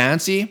dinner with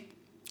Nancy,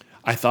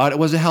 I thought it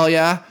was a hell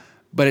yeah,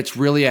 but it's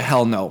really a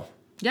hell no.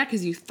 Yeah,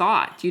 because you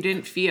thought, you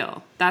didn't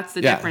feel. That's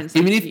the difference.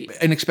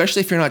 And especially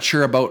if you're not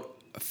sure about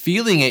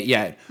feeling it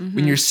yet,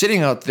 when you're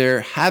sitting out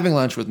there having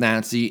lunch with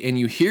Nancy and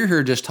you hear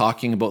her just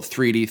talking about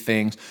 3D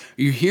things,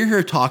 you hear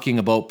her talking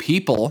about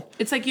people.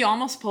 It's like you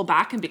almost pull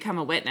back and become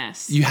a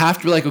witness. You have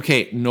to be like,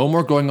 okay, no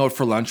more going out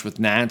for lunch with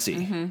Nancy.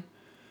 Mm-hmm.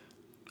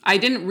 I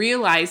didn't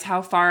realize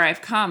how far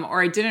I've come,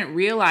 or I didn't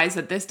realize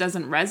that this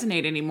doesn't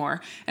resonate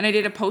anymore. And I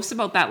did a post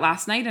about that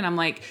last night, and I'm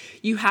like,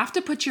 you have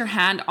to put your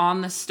hand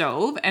on the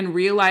stove and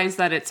realize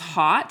that it's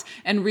hot,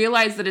 and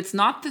realize that it's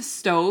not the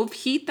stove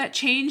heat that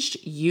changed,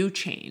 you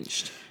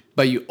changed.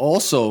 But you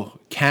also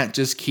can't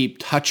just keep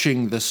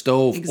touching the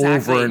stove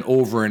over and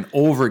over and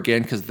over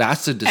again, because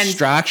that's a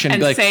distraction.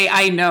 And like, say,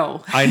 I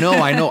know. I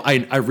know.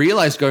 I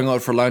realized going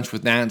out for lunch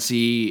with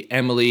Nancy,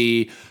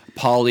 Emily,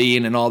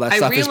 Pauline, and all that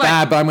stuff is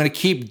bad, but I'm going to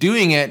keep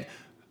doing it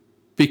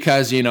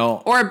because,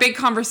 Or a big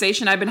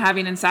conversation I've been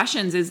having in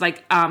sessions is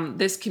like,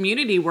 this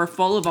community, we're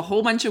full of a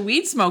whole bunch of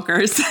weed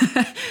smokers.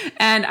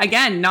 And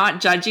again, not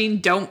judging,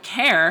 don't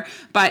care,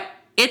 but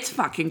it's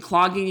fucking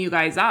clogging you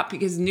guys up,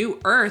 because New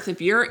Earth,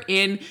 if you're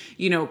in,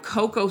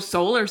 Coco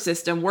solar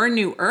system, we're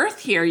New Earth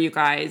here, you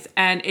guys.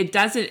 And it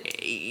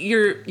doesn't,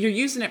 you're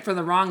using it for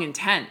the wrong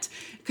intent.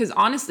 because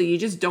honestly, you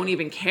just don't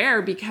even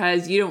care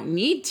because you don't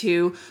need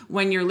to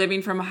when you're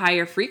living from a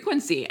higher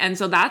frequency. And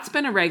so that's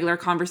been a regular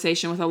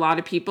conversation with a lot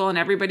of people, and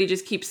everybody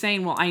just keeps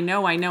saying, well, I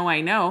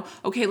know.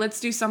 Okay, let's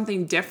do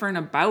something different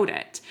about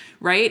it,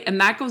 right? And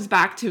that goes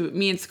back to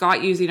me and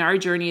Scott using our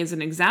journey as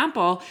an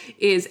example,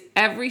 is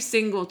every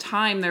single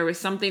time there was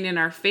something in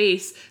our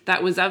face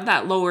that was of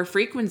that lower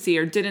frequency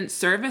or didn't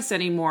serve us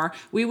anymore,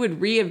 we would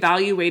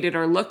reevaluate it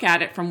or look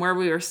at it from where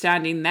we were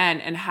standing then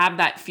and have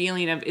that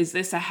feeling of, is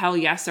this a hell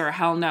yes or a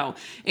hell no?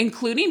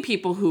 Including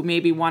people who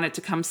maybe wanted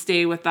to come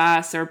stay with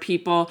us or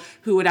people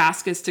who would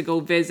ask us to go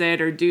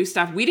visit or do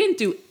stuff. We didn't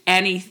do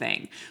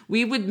anything.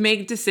 We would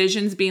make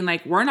decisions being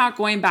like, we're not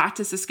going back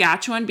to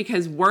Saskatchewan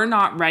because we're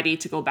not ready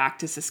to go back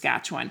to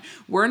Saskatchewan.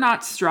 We're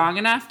not strong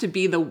enough to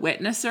be the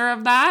witnesser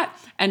of that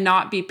and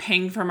not be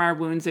pinged from our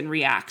wounds and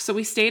react. So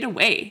we stayed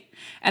away.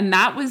 And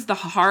that was the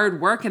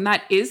hard work, and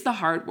that is the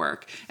hard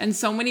work. And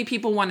so many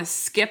people want to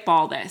skip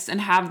all this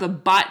and have the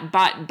buts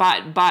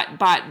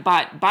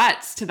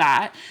to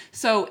that.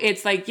 So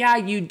it's like, yeah,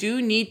 you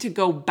do need to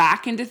go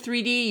back into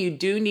 3D. You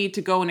do need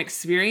to go and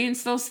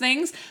experience those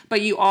things,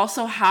 but you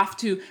also have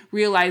to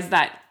realize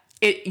that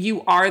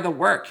you are the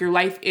work. Your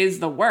life is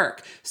the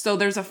work. So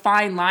there's a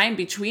fine line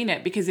between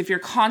it, because if you're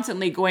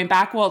constantly going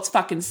back, well, it's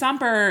fucking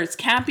summer, it's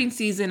camping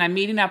season, I'm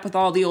meeting up with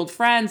all the old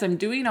friends, I'm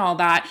doing all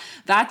that.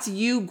 That's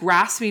you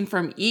grasping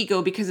from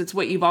ego because it's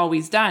what you've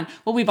always done.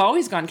 Well, we've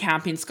always gone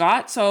camping,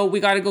 Scott, so we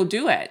got to go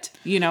do it,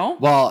 you know?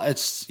 Well,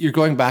 you're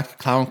going back to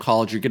clown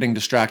college, you're getting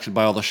distracted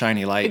by all the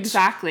shiny lights.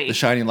 Exactly. The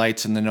shiny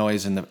lights and the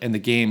noise and the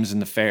games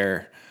and the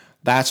fair.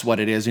 That's what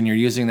it is. And you're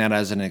using that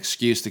as an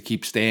excuse to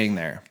keep staying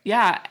there.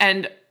 Yeah.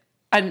 And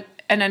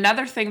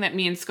another thing that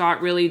me and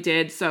Scott really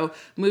did, so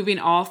moving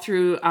all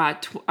through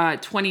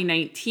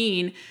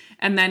 2019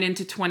 and then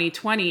into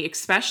 2020,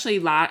 especially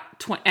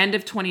end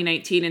of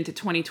 2019 into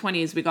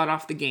 2020, is we got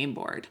off the game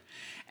board.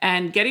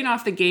 And getting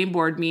off the game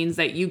board means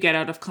that you get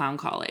out of clown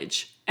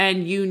college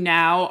and you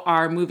now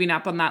are moving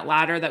up on that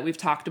ladder that we've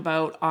talked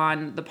about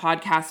on the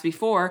podcast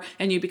before,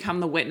 and you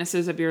become the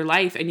witnesses of your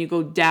life and you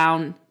go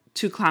down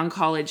to clown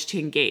college to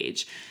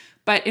engage.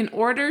 But in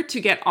order to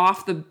get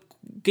off the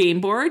game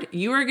board,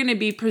 you are going to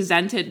be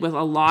presented with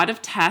a lot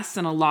of tests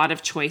and a lot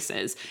of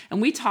choices.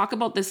 And we talk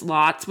about this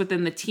lots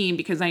within the team,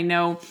 because I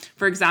know,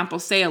 for example,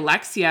 say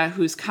Alexia,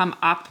 who's come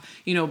up,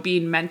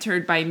 being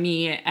mentored by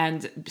me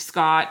and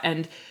Scott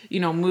and,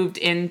 moved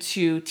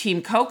into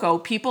Team Coco,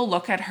 people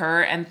look at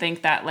her and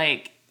think that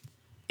like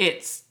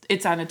it's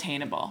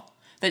unattainable.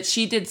 That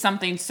she did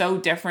something so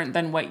different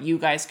than what you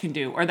guys can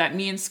do, or that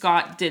me and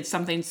Scott did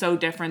something so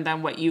different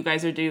than what you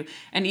guys are doing,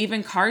 and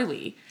even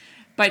Carly.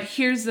 But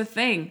here's the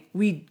thing,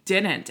 we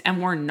didn't,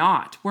 and we're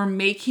not. We're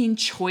making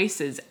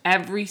choices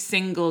every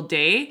single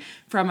day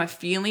from a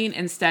feeling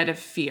instead of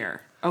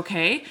fear,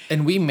 okay?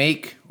 And we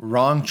make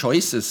wrong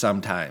choices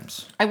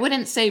sometimes. I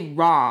wouldn't say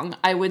wrong.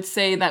 I would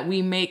say that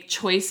we make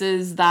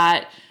choices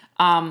that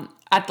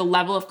at the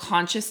level of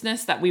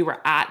consciousness that we were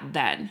at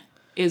then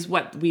is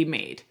what we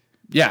made.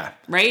 Yeah.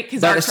 Right?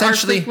 Because our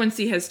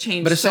frequency has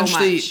changed so much.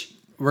 But essentially,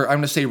 I'm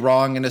going to say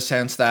wrong in a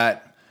sense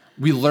that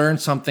we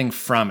learned something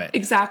from it.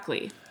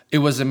 Exactly. It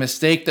was a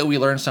mistake that we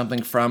learned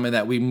something from and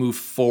that we moved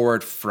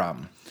forward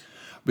from.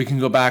 We can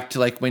go back to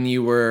like when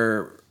you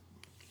were,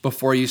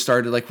 before you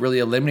started like really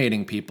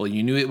eliminating people,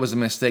 you knew it was a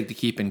mistake to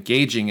keep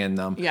engaging in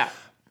them. Yeah.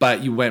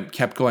 But you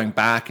kept going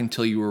back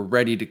until you were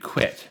ready to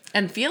quit.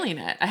 And feeling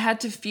it. I had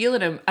to feel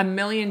it a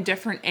million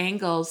different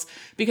angles,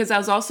 because I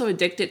was also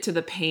addicted to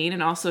the pain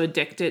and also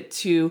addicted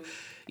to,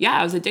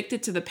 I was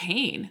addicted to the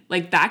pain.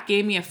 Like that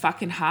gave me a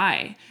fucking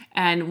high.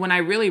 And when I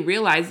really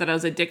realized that I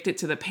was addicted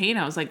to the pain,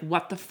 I was like,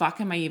 what the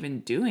fuck am I even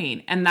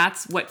doing? And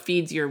that's what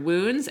feeds your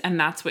wounds, and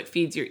that's what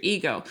feeds your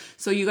ego.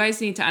 So you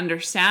guys need to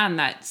understand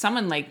that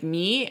someone like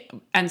me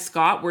and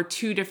Scott were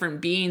two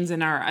different beings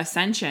in our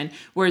ascension,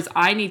 whereas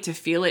I need to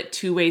feel it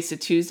 2 ways to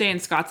Tuesday, and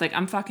Scott's like,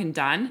 I'm fucking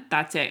done.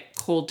 That's it.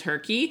 Cold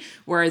turkey.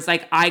 Whereas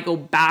like I go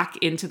back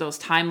into those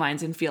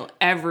timelines and feel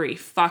every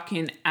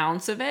fucking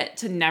ounce of it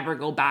to never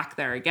go back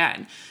there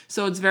again.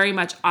 So it's very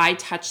much, I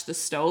touch the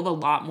stove a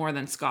lot more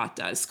than Scott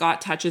does.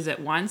 Scott touches it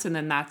once and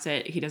then that's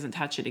it. He doesn't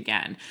touch it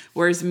again.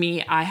 Whereas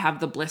me, I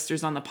have the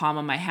blisters on the palm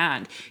of my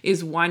hand.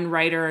 Is one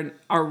right or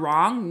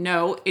wrong?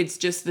 No, it's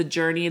just the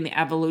journey and the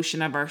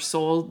evolution of our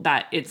soul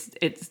that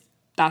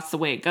that's the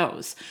way it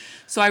goes.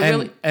 So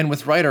and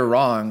with right or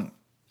wrong,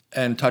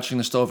 and touching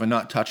the stove and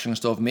not touching the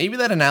stove, maybe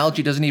that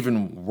analogy doesn't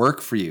even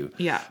work for you.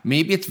 Yeah.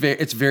 Maybe it's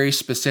very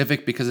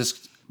specific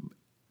because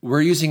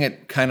we're using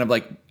it kind of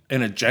like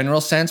in a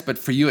general sense, but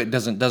for you it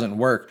doesn't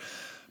work.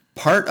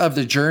 Part of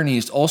the journey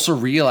is also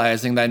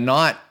realizing that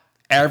not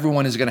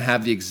everyone is going to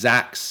have the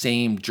exact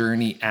same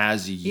journey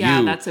as you.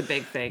 Yeah, that's a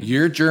big thing.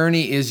 Your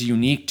journey is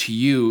unique to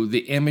you. The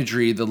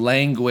imagery, the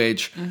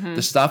language,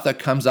 the stuff that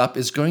comes up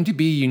is going to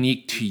be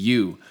unique to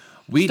you.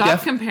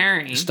 Stop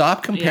comparing.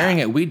 Stop comparing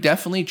it. We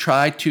definitely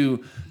try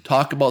to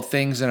talk about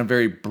things in a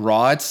very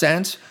broad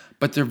sense,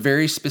 but they're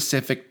very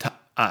specific to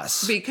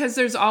us. Because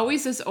there's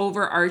always this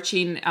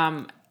overarching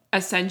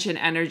ascension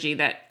energy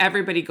that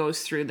everybody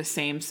goes through the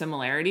same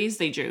similarities.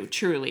 They do,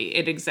 truly,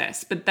 it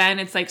exists. But then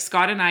it's like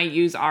Scott and I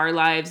use our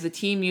lives, the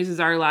team uses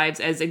our lives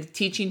as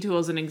teaching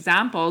tools and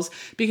examples,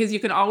 because you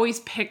can always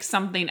pick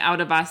something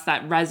out of us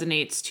that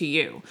resonates to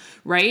you,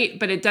 right?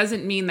 But it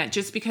doesn't mean that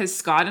just because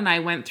Scott and I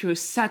went through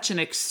such an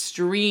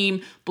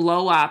extreme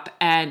blow up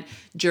and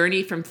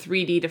journey from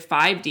 3D to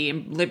 5D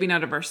and living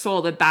out of our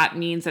soul, that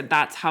means that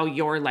that's how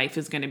your life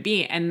is going to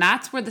be. And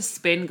that's where the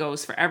spin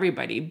goes for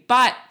everybody.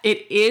 But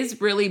it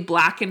is really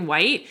black and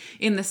white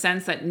in the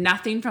sense that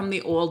nothing from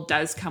the old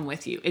does come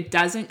with you. It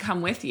doesn't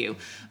come with you,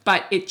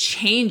 but it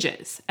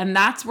changes. And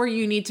that's where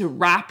you need to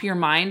wrap your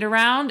mind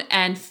around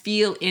and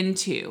feel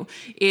into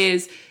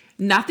is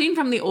nothing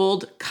from the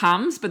old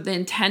comes, but the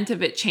intent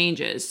of it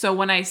changes. So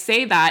when I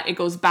say that, it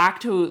goes back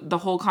to the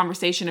whole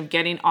conversation of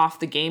getting off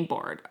the game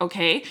board,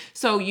 okay?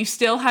 So you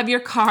still have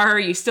your car,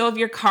 you still have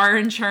your car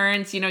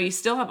insurance, you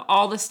still have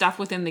all the stuff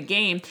within the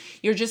game.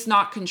 You're just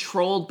not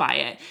controlled by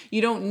it.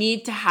 You don't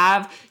need to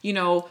have,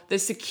 the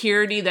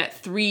security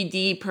that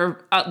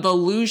the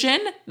illusion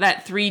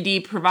that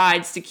 3D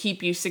provides to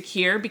keep you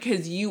secure,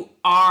 because you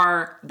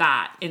are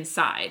that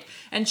inside.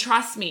 And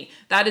trust me,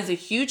 that is a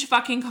huge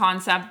fucking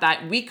concept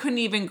that we couldn't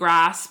even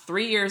grasp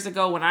 3 years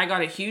ago when I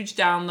got a huge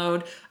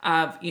download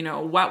of,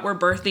 what we're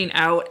birthing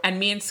out. And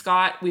me and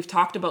Scott, we've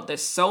talked about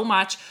this so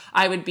much.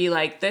 I would be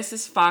like, this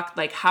is fucked.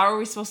 Like, how are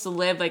we supposed to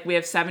live? Like, we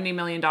have $70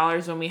 million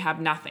when we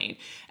have nothing.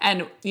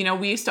 And,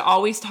 we used to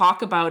always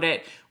talk about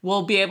it.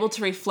 We'll be able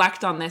to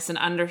reflect on this and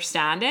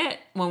understand it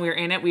when we were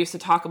in it. We used to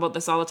talk about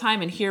this all the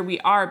time. And here we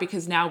are,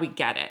 because now we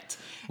get it.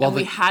 And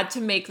we had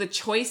to make the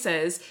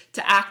choices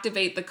to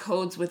activate the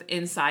codes within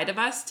inside of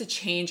us to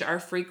change our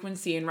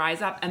frequency and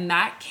rise up. And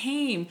that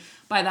came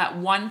by that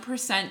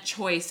 1%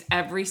 choice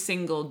every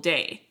single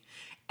day.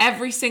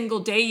 Every single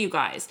day, you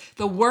guys.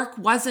 The work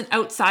wasn't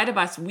outside of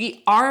us.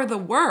 We are the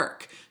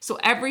work. So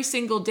every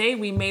single day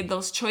we made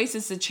those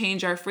choices to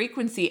change our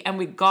frequency, and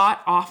we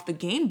got off the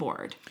game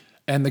board.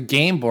 And the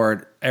game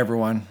board,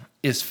 everyone,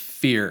 is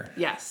fear.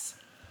 Yes.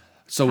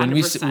 So when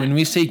 100%.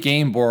 we say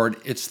game board,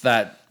 it's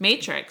that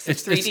matrix.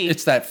 It's 3D.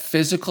 It's that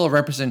physical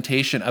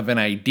representation of an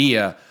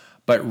idea,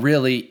 but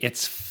really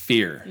it's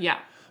fear. Yeah.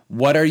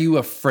 What are you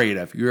afraid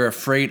of? You're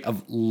afraid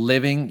of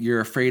living. You're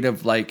afraid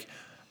of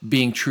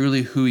being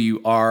truly who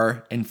you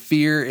are, and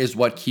fear is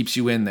what keeps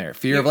you in there.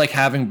 Fear of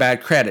having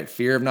bad credit,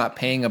 fear of not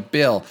paying a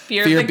bill,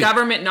 fear of the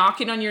government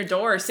knocking on your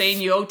door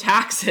saying you owe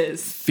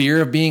taxes,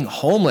 fear of being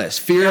homeless,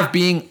 fear of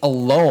being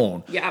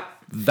alone. Yep.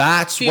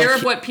 That's fear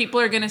of what people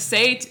are going to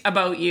say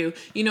about you.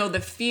 The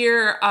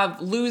fear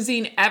of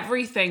losing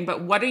everything.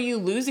 But what are you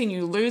losing?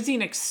 You're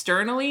losing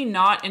externally,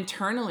 not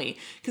internally.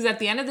 Because at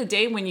the end of the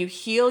day, when you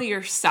heal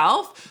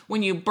yourself,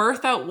 when you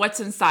birth out what's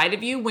inside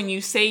of you, when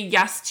you say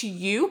yes to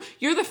you,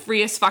 you're the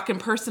freest fucking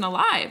person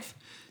alive.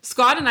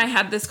 Scott and I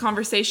had this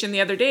conversation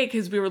the other day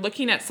because we were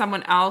looking at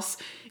someone else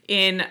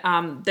in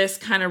this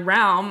kind of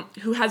realm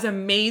who has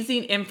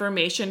amazing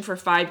information for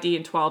 5D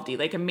and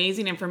 12D,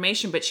 amazing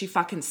information, but she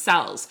fucking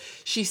sells.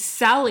 She's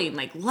selling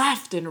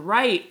left and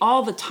right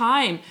all the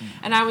time. Mm-hmm.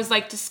 And I was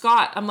like to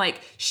Scott, I'm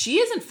like, she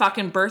isn't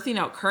fucking birthing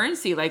out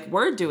currency like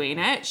we're doing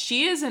it.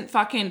 She isn't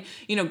fucking,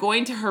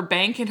 going to her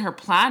bank and her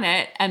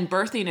planet and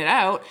birthing it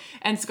out.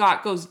 And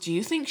Scott goes, do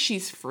you think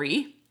she's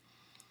free?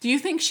 Do you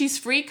think she's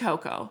free,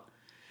 Coco?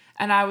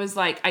 And I was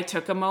like, I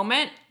took a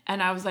moment.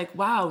 And I was like,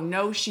 wow,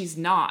 no, she's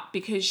not,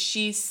 because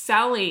she's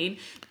selling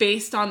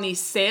based on these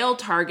sale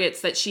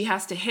targets that she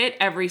has to hit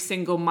every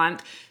single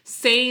month,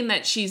 saying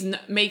that she's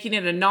making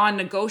it a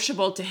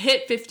non-negotiable to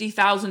hit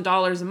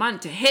 $50,000 a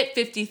month, to hit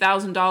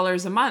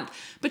 $50,000 a month.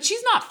 But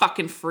she's not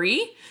fucking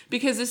free,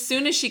 because as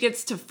soon as she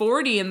gets to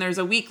 40 and there's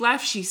a week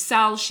left, she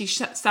sells.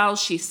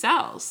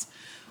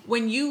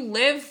 When you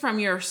live from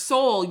your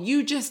soul,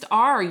 you just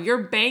are. Your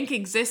bank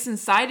exists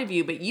inside of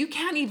you, but you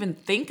can't even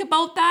think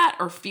about that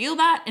or feel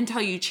that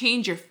until you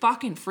change your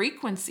fucking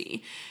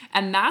frequency.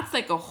 And that's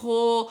a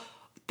whole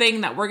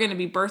thing that we're going to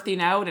be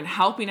birthing out and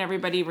helping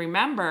everybody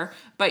remember.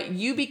 But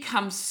you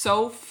become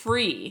so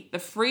free, the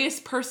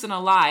freest person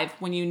alive,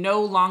 when you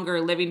no longer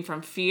are living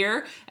from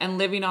fear and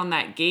living on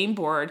that game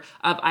board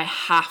of I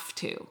have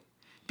to,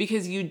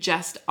 because you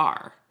just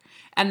are.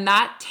 And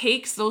that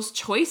takes those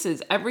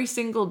choices every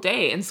single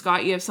day. And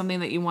Scott, you have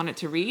something that you wanted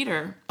to read,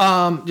 or?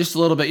 Just a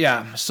little bit,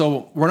 yeah.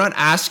 So we're not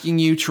asking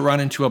you to run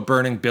into a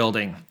burning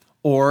building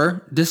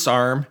or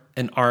disarm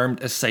an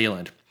armed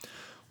assailant.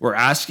 We're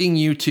asking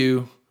you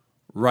to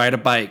ride a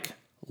bike,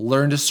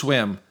 learn to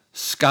swim,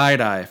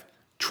 skydive,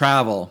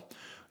 travel,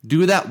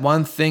 do that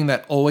one thing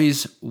that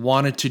always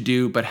wanted to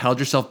do but held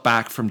yourself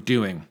back from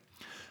doing.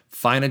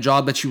 Find a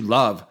job that you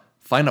love.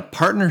 Find a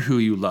partner who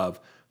you love.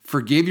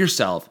 Forgive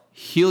yourself.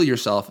 Heal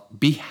yourself.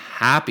 Be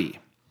happy.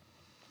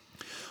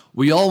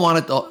 We want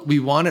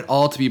it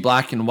all to be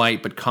black and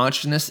white, but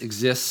consciousness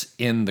exists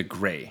in the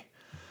gray.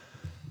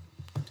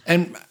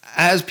 And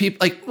as people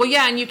like, well,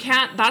 yeah, and you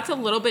can't, that's a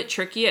little bit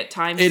tricky at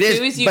times it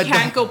too, is, you but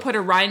can't go put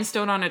a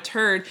rhinestone on a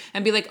turd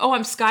and be like, oh,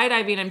 I'm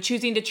skydiving, I'm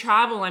choosing to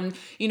travel,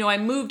 I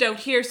moved out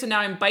here, so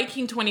now I'm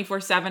biking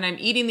 24/7, I'm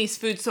eating these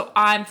foods, so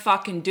I'm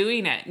fucking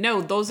doing it.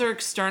 No, those are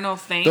external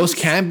things. those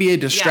can be a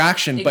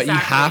distraction, Yeah, but you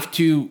exactly. have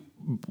to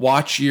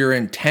watch your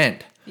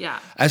intent. Yeah.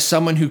 As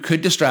someone who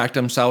could distract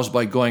themselves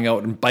by going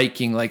out and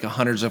biking like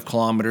hundreds of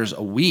kilometers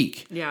a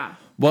week. Yeah.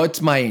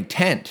 What's my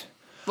intent?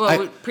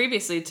 Well,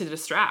 previously to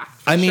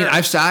distract. I mean, sure.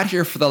 I've sat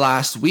here for the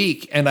last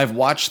week and I've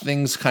watched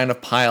things kind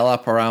of pile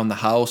up around the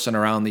house and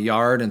around the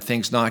yard and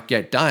things not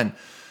get done.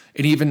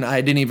 I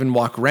didn't even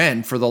walk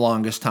Ren for the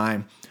longest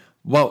time.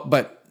 Well,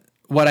 but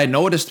what I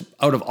noticed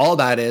out of all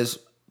that is,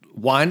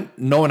 one,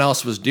 no one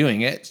else was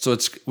doing it, so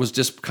it was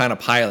just kind of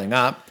piling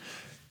up.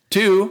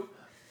 Two,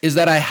 is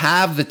that I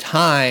have the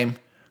time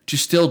to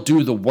still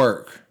do the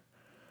work.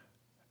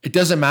 It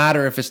doesn't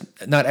matter if it's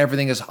not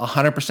everything is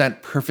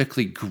 100%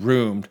 perfectly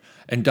groomed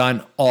and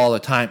done all the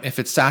time. If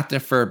it sat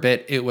there for a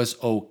bit, it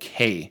was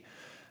okay.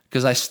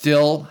 Because I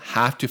still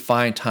have to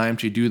find time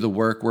to do the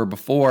work, where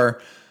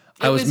before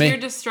it was your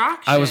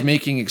distraction. I was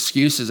making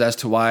excuses as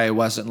to why I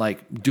wasn't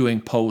like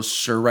doing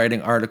posts or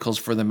writing articles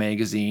for the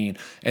magazine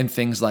and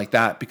things like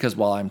that, because,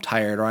 well, I'm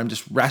tired or I'm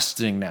just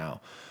resting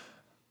now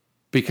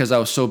because I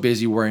was so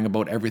busy worrying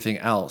about everything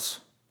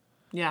else.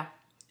 Yeah.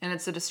 And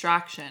it's a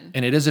distraction.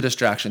 And it is a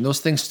distraction.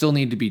 Those things still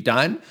need to be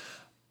done,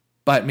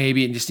 but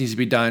maybe it just needs to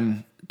be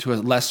done to a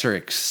lesser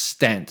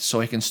extent so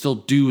I can still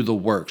do the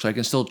work, so I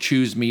can still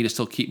choose me to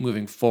still keep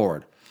moving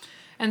forward.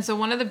 And so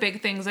one of the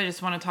big things I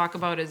just want to talk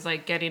about is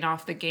like getting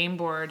off the game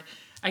board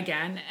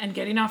again. And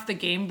getting off the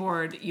game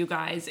board, you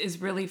guys,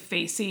 is really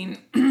facing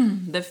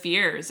the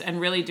fears and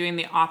really doing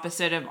the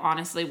opposite of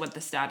honestly what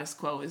the status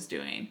quo is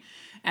doing.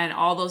 And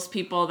all those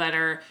people that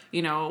are,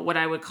 what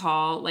I would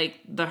call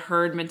like the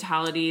herd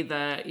mentality,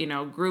 the,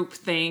 group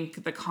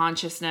think, the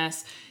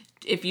consciousness.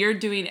 If you're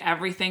doing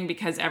everything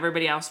because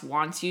everybody else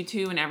wants you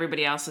to and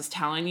everybody else is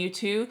telling you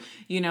to,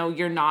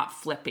 you're not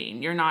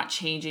flipping. You're not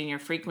changing your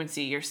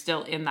frequency. You're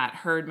still in that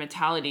herd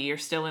mentality. You're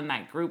still in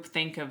that group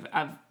think of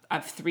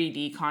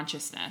 3D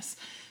consciousness.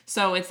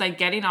 So it's like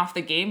getting off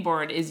the game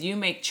board is you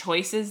make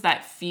choices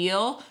that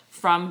feel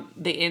from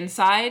the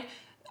inside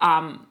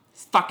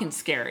fucking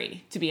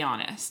scary, to be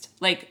honest.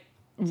 Like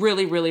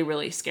really, really,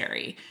 really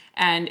scary.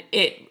 And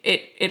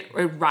it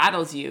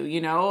rattles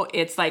you,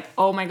 It's like,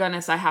 oh my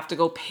goodness, I have to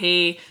go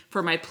pay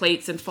for my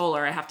plates in full,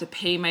 or I have to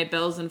pay my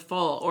bills in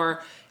full,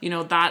 or,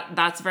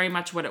 that's very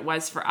much what it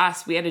was for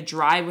us. We had to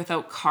drive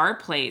without car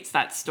plates.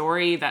 That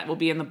story that will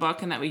be in the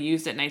book and that we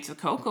used at Nights with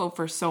Coco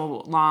for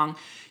so long,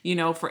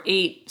 for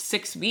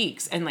 6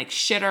 weeks, and like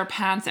shit our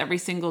pants every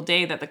single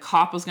day that the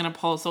cop was going to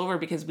pull us over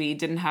because we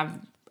didn't have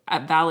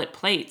valid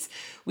plates.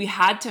 We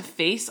had to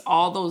face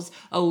all those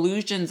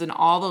illusions and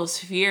all those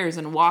fears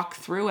and walk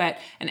through it.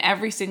 And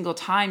every single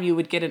time you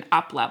would get an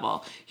up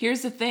level.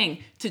 Here's the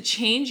thing, to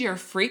change your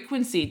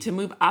frequency, to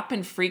move up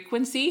in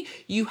frequency,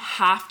 you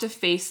have to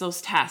face those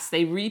tests.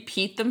 They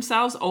repeat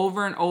themselves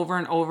over and over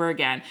and over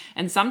again.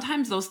 And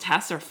sometimes those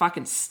tests are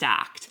fucking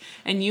stacked.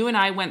 And you and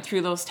I went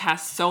through those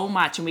tests so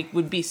much, and we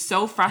would be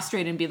so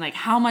frustrated and be like,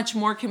 how much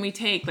more can we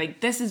take? Like,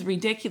 this is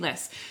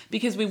ridiculous,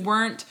 because we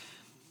weren't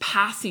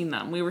passing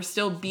them. We were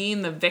still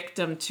being the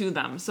victim to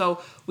them.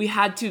 So we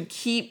had to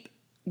keep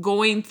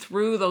going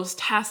through those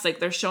tests. Like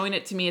they're showing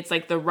it to me. It's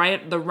like the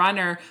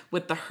runner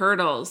with the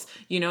hurdles,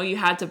 you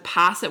had to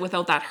pass it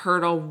without that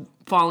hurdle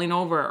falling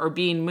over or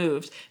being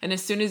moved. And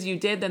as soon as you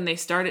did, then they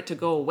started to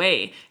go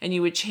away and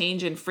you would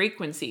change in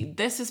frequency.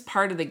 This is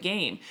part of the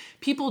game.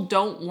 People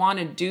don't want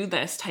to do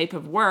this type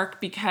of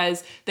work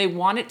because they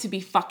want it to be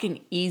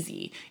fucking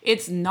easy.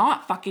 It's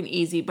not fucking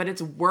easy, but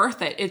it's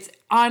worth it. It's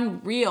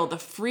unreal. The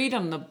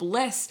freedom, the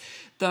bliss,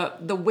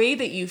 the way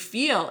that you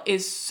feel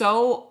is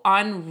so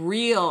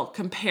unreal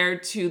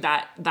compared to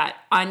that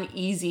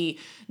uneasy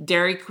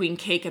Dairy Queen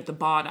cake at the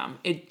bottom.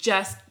 It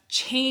just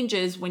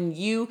changes when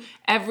you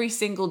every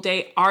single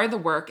day are the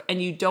work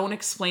and you don't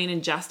explain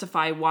and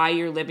justify why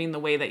you're living the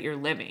way that you're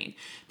living.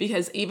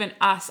 Because even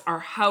us, our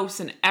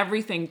house and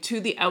everything to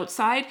the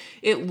outside,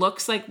 it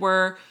looks like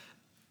we're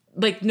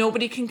like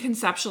nobody can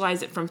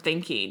conceptualize it from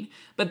thinking.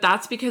 But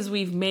that's because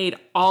we've made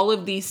all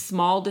of these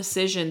small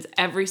decisions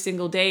every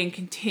single day and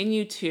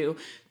continue to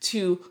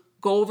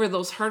go over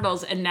those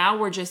hurdles. And now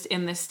we're just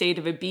in this state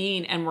of a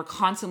being and we're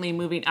constantly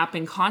moving up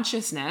in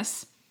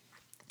consciousness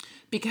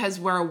because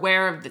we're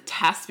aware of the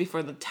tests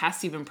before the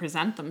tests even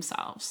present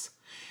themselves.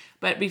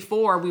 But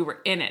before, we were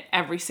in it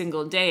every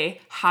single day,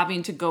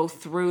 having to go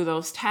through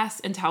those tests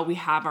until we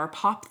have our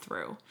pop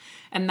through.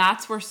 And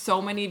that's where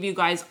so many of you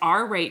guys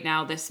are right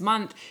now this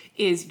month,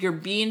 is you're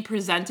being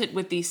presented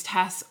with these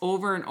tests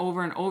over and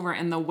over and over,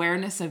 and the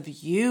awareness of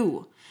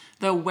you,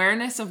 the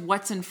awareness of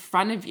what's in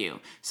front of you.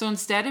 So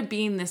instead of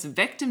being this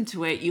victim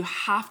to it, you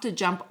have to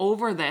jump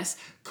over this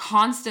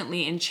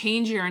constantly and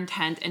change your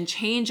intent and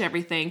change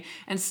everything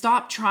and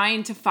stop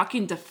trying to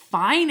fucking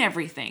define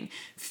everything.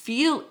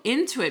 Feel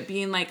into it,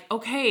 being like,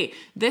 okay,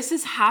 this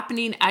is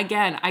happening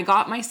again. I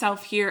got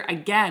myself here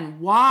again.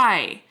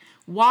 Why?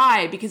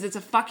 Why? Because it's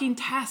a fucking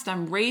test.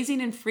 I'm raising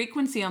in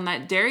frequency on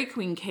that Dairy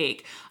Queen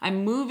cake.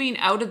 I'm moving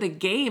out of the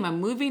game. I'm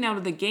moving out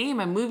of the game.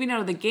 I'm moving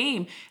out of the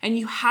game. And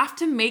you have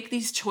to make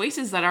these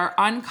choices that are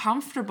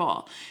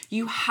uncomfortable.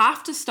 You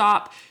have to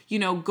stop,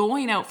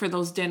 going out for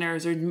those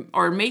dinners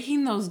or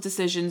making those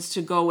decisions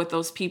to go with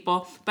those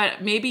people.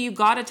 But maybe you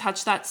got to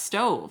touch that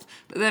stove.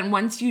 But then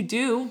once you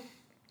do,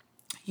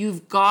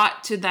 you've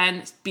got to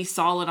then be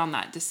solid on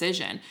that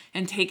decision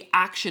and take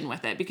action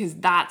with it, because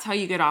that's how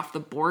you get off the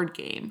board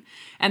game.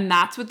 And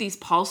that's what these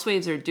pulse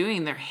waves are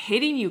doing. They're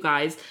hitting you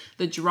guys.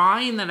 The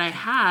drawing that I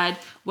had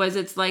was,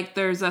 it's like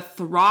there's a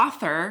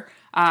frother,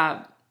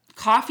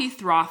 coffee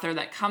frother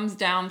that comes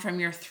down from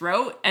your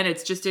throat, and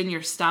it's just in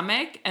your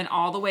stomach and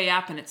all the way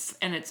up, and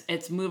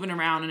it's moving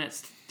around and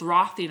it's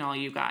frothing all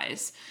you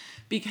guys,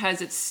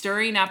 because it's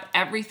stirring up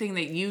everything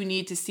that you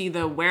need to see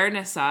the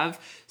awareness of,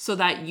 so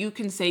that you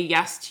can say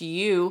yes to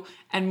you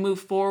and move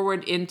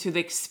forward into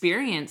the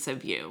experience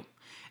of you.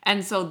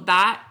 And so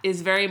that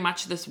is very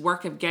much this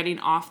work of getting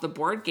off the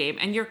board game.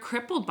 And you're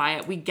crippled by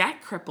it. We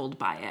get crippled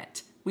by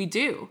it. We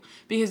do,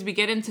 because we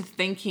get into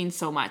thinking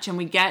so much, and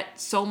we get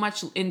so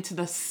much into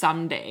the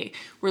someday.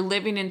 We're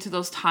living into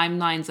those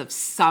timelines of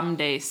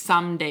someday,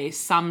 someday,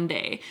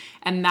 someday.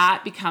 And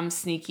that becomes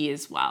sneaky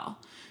as well.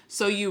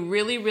 So you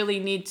really, really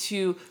need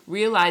to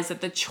realize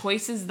that the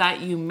choices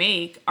that you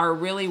make are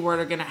really what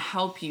are going to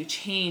help you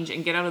change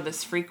and get out of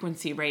this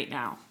frequency right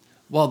now.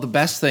 Well, the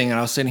best thing, and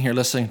I was sitting here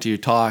listening to you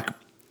talk,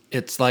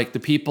 it's like the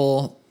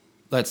people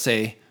that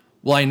say,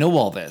 well, I know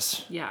all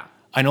this. Yeah.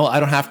 I know I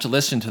don't have to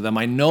listen to them.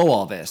 I know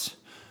all this.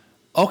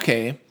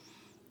 Okay.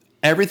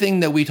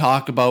 Everything that we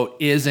talk about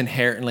is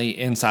inherently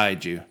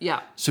inside you.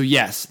 Yeah. So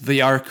yes,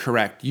 they are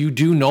correct. You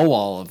do know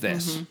all of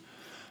this. Mm-hmm.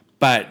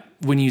 But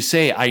when you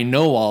say, I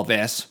know all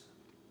this,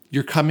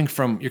 you're coming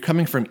from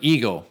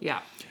ego. Yeah.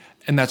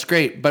 And that's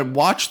great. But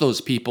watch those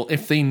people.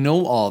 If they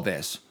know all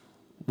this,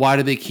 why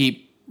do they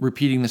keep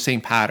repeating the same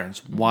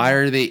patterns? Why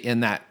are they in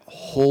that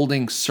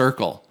holding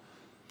circle?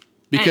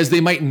 Because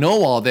they might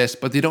know all this,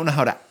 but they don't know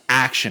how to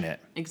action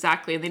it.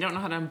 Exactly. They don't know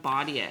how to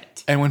embody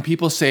it. And when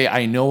people say,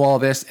 I know all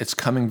this, it's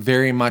coming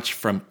very much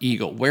from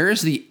ego. Where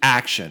is the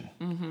action?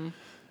 Mm-hmm.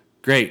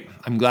 Great.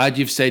 I'm glad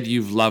you've said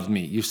you've loved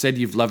me. You've said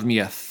you've loved me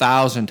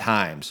 1,000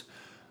 times.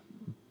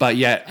 But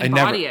yet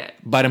embody it.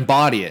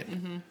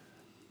 Mm-hmm.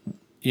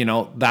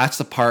 That's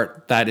the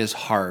part that is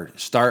hard.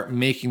 Start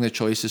making the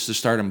choices to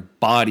start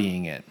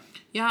embodying it.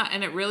 Yeah,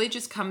 and it really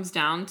just comes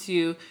down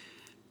to,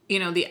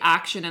 the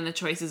action and the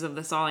choices of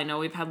this all. I know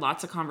we've had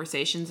lots of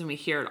conversations and we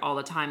hear it all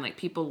the time. Like,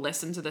 people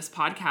listen to this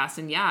podcast,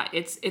 and yeah,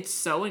 it's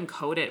so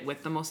encoded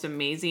with the most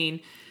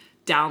amazing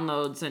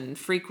downloads and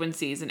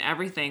frequencies and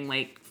everything,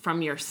 like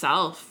from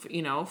yourself,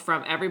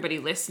 from everybody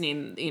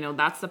listening.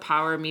 That's the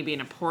power of me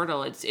being a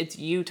portal. It's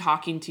you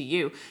talking to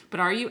you.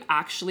 But are you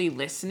actually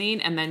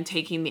listening and then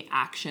taking the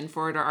action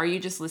for it? Or are you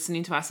just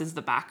listening to us as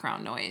the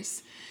background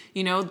noise?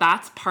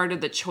 That's part of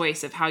the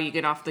choice of how you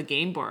get off the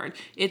game board.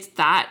 It's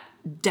that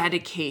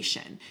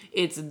dedication.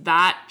 It's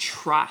that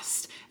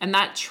trust. And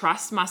that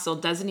trust muscle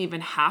doesn't even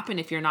happen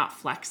if you're not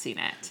flexing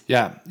it.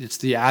 Yeah. It's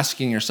the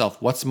asking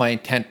yourself, what's my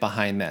intent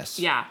behind this?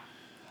 Yeah.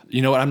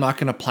 You know what? I'm not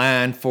going to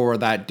plan for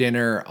that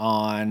dinner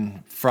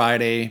on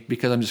Friday,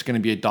 because I'm just going to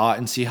be a dot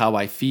and see how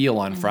I feel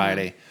on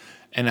Friday.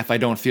 And if I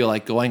don't feel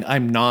like going,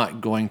 I'm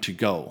not going to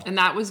go. And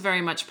that was very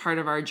much part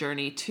of our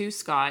journey too,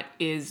 Scott,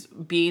 is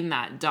being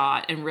that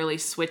dot and really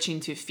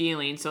switching to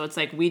feeling. So it's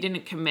like we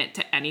didn't commit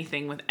to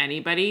anything with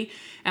anybody.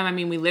 And I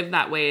mean, we lived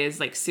that way as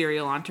like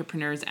serial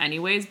entrepreneurs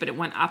anyways, but it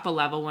went up a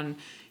level when,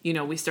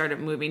 we started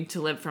moving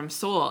to live from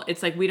soul.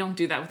 It's like we don't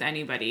do that with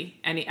anybody,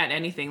 at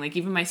anything. Like,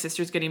 even my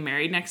sister's getting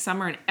married next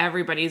summer and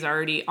everybody's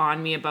already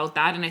on me about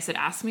that. And I said,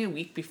 ask me a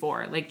week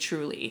before, like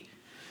truly.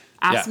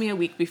 Ask me a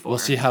week before. We'll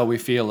see how we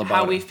feel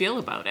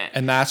about it.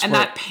 And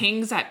that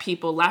pings at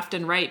people left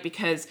and right,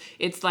 because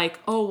it's like,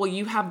 oh, well,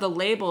 you have the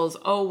labels.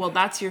 Oh, well,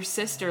 that's your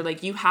sister.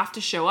 Like, you have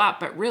to show up.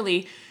 But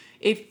really,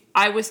 if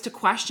I was to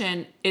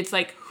question, it's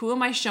like, who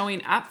am I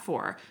showing up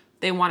for?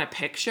 They want a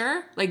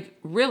picture. Like,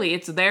 really,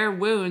 it's their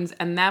wounds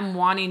and them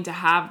wanting to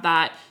have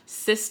that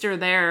sister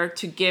there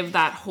to give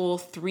that whole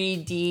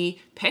 3D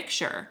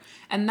picture.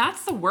 And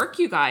that's the work,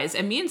 you guys.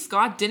 And me and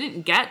Scott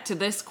didn't get to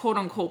this quote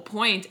unquote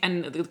point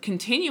and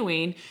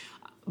continuing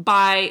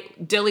by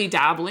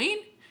dilly-dabbling.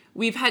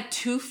 We've had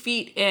 2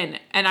 feet in,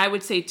 and I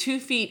would say 2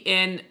 feet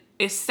in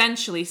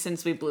essentially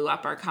since we blew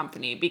up our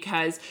company,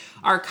 because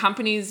our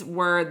companies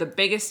were the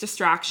biggest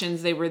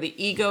distractions. They were the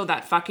ego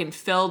that fucking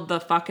filled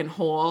the fucking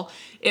hole.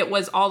 It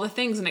was all the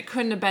things, and it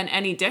couldn't have been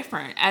any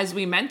different. As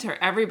we mentor,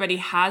 everybody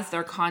has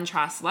their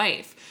contrast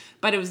life,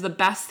 but it was the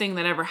best thing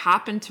that ever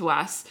happened to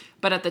us.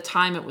 But at the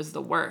time it was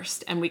the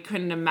worst, and we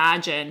couldn't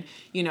imagine,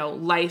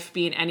 life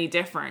being any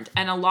different.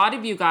 And a lot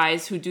of you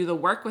guys who do the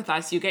work with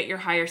us, you get your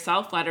higher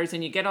self letters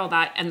and you get all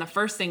that. And the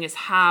first thing is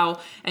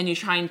how, and you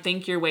try and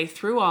think your way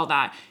through all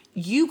that.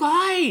 You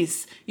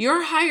guys,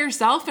 your higher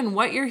self and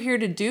what you're here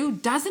to do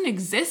doesn't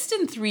exist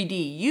in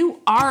 3D. You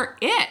are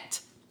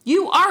it.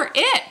 You are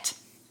it.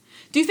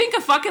 Do you think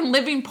a fucking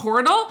living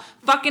portal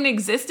fucking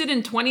existed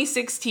in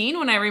 2016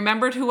 when I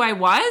remembered who I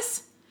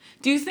was?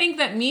 Do you think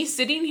that me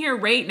sitting here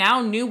right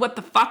now knew what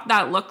the fuck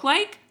that looked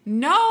like?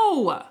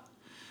 No.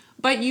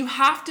 But you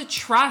have to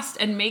trust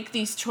and make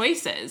these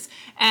choices.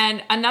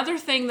 And another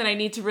thing that I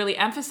need to really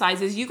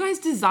emphasize is you guys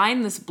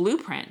designed this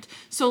blueprint.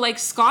 So like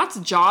Scott's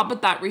job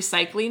at that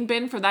recycling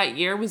bin for that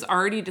year was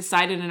already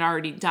decided and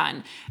already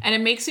done. And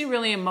it makes me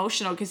really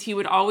emotional because he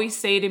would always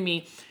say to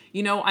me,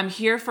 you know, I'm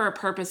here for a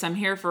purpose. I'm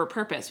here for a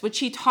purpose, which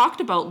he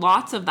talked about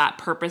lots of that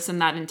purpose and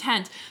that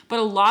intent. But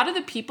a lot of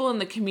the people in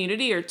the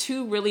community, or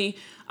two really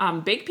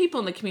big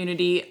people in the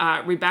community,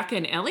 Rebecca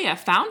and Ilya,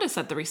 found us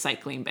at the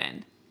recycling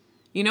bin.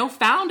 You know,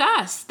 found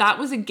us. That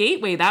was a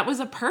gateway. That was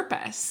a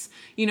purpose.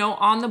 You know,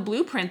 on the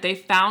blueprint, they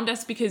found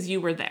us because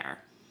you were there.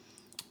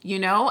 You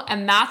know,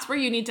 and that's where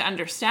you need to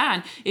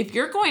understand. If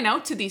you're going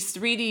out to these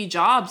 3D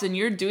jobs and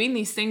you're doing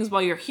these things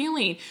while you're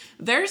healing,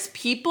 there's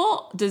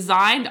people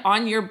designed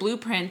on your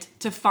blueprint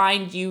to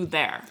find you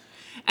there.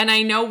 And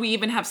I know we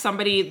even have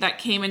somebody that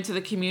came into the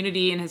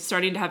community and is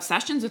starting to have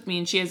sessions with me,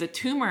 and she has a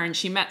tumor, and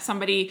she met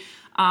somebody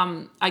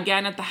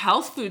again at the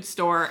health food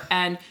store,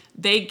 and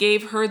they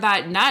gave her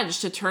that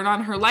nudge to turn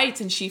on her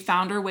lights, and she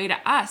found her way to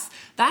us.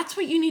 That's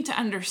what you need to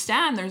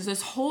understand. There's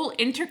this whole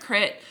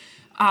intricate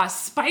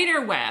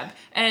spider web,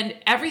 and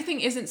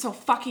everything isn't so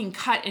fucking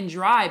cut and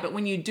dry. But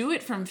when you do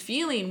it from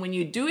feeling, when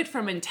you do it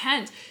from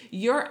intent,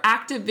 you're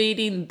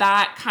activating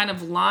that kind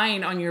of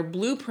line on your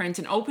blueprint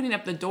and opening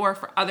up the door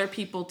for other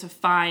people to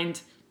find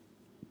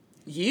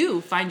you,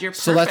 find your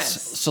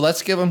purpose. So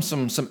let's give them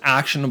some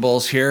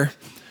actionables here.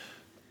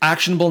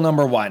 Actionable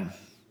number 1,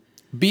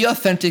 be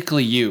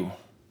authentically you.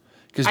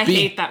 I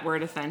hate that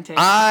word authentic.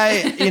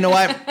 You know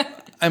what?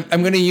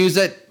 I'm going to use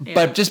it,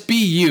 but just be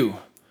you.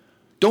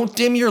 Don't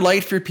dim your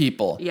light for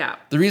people. Yeah.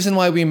 The reason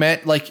why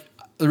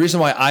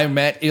I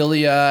met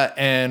Ilya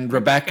and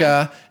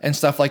Rebecca and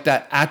stuff like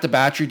that at the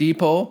battery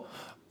depot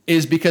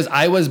is because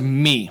I was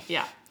me.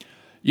 Yeah.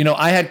 You know,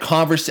 I had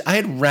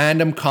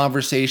random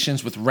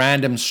conversations with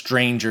random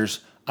strangers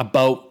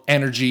about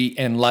energy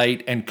and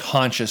light and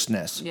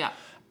consciousness. Yeah.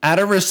 At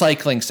a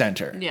recycling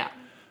center. Yeah.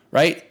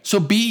 Right?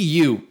 So be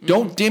you. Mm-hmm.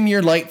 Don't dim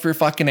your light for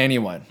fucking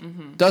anyone.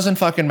 Mm-hmm. Doesn't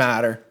fucking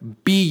matter.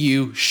 Be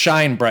you.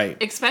 Shine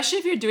bright. Especially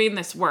if you're doing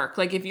this work.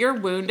 Like if you're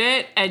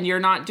wounded and you're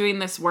not doing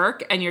this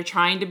work and you're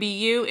trying to be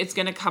you, it's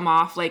going to come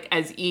off like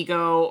as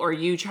ego or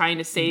you trying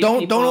to save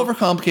people. Don't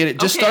overcomplicate it.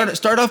 Just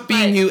start off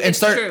being you and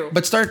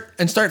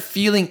start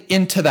feeling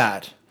into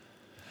that.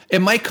 It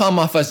might come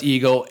off as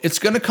ego. It's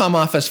going to come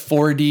off as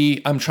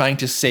 4D. I'm trying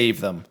to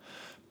save them.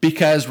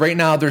 Because right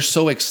now they're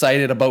so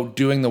excited about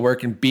doing the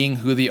work and being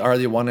who they are,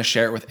 they want to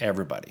share it with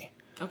everybody.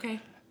 Okay.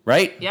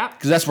 Right? Yeah.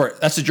 Because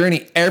that's the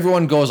journey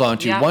everyone goes on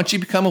to. Yeah. Once you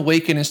become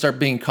awakened and start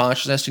being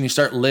consciousness and you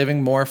start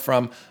living more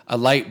from a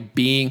light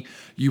being,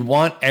 you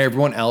want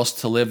everyone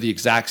else to live the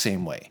exact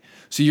same way.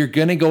 So you're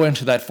going to go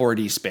into that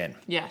 4D spin.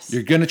 Yes.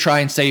 You're going to try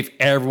and save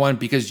everyone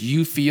because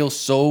you feel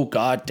so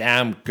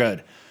goddamn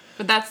good.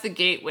 But that's the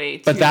gateway.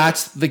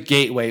 That's the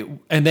gateway.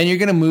 And then you're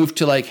going to move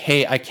to like,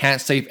 hey, I can't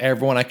save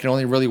everyone. I can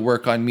only really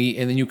work on me.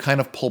 And then you kind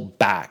of pull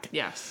back.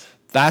 Yes.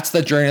 That's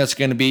the journey that's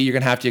going to be. You're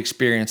going to have to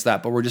experience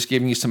that. But we're just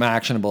giving you some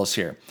actionables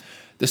here.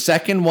 The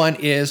second one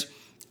is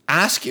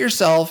ask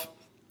yourself,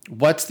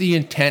 what's the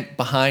intent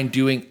behind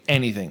doing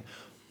anything?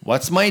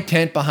 What's my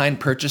intent behind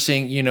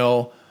purchasing,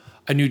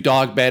 a new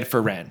dog bed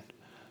for Ren?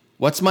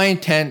 What's my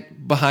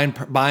intent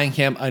behind buying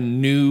him a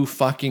new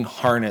fucking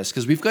harness?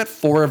 Because we've got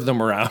 4 of them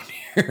around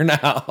here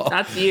now.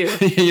 That's you.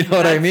 You know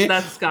what I mean?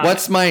 That's Scott.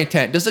 What's my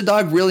intent? Does the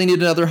dog really need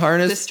another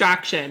harness?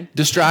 Distraction.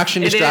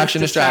 Distraction.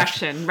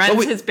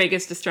 Ren's his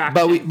biggest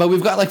distraction. But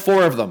we've got like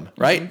 4 of them,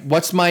 right? Mm-hmm.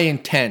 What's my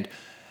intent?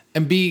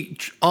 And be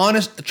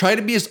honest. Try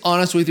to be as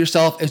honest with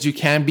yourself as you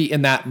can be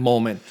in that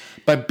moment.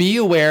 But be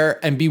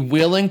aware and be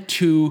willing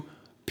to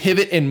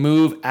pivot and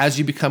move as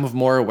you become of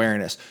more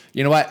awareness.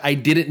 You know what? I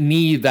didn't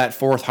need that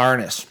 4th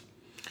harness.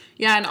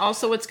 Yeah, and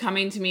also what's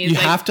coming to me is you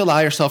have to allow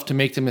yourself to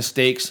make the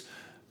mistakes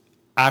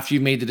after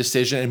you've made the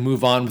decision and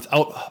move on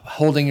without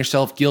holding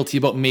yourself guilty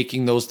about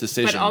making those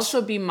decisions. But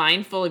also be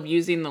mindful of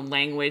using the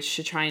language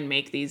to try and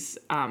make these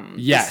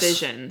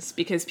decisions,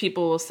 because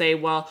people will say,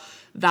 well,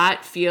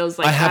 that feels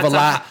like I have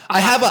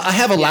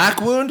a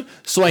lack wound,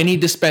 so I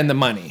need to spend the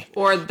money.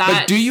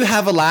 But do you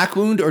have a lack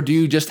wound, or do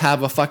you just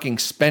have a fucking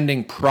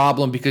spending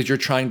problem because you're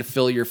trying to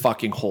fill your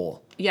fucking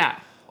hole? Yeah.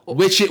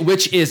 Which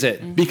is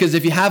it? Mm-hmm. Because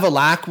if you have a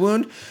lack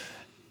wound,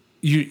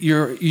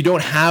 you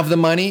don't have the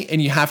money, and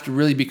you have to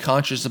really be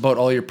conscious about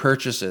all your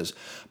purchases.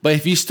 But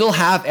if you still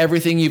have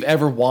everything you've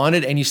ever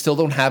wanted and you still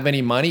don't have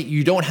any money,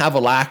 you don't have a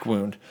lack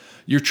wound.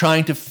 You're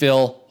trying to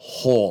fill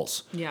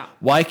holes. Yeah.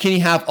 Why can't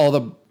you have all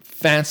the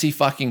fancy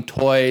fucking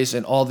toys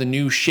and all the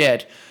new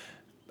shit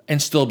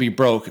and still be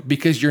broke?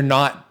 Because you're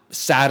not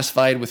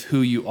satisfied with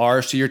who you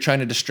are, so you're trying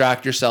to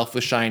distract yourself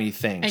with shiny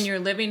things. And you're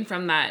living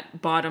from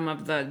that bottom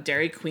of the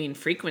Dairy Queen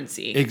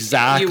frequency.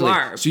 Exactly. You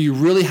are. So you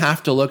really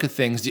have to look at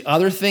things. The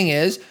other thing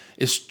is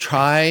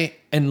try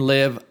and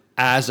live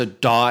as a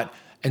dot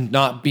and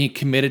not be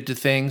committed to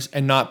things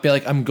and not be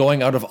like, I'm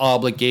going out of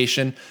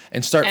obligation,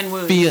 and start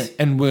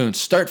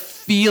start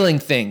feeling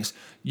things.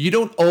 You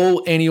don't owe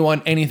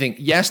anyone anything.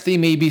 Yes, they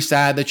may be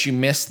sad that you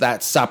missed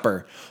that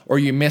supper or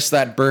you missed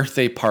that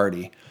birthday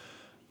party,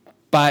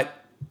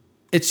 but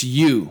it's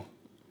you.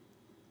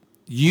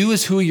 You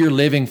is who you're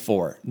living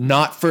for,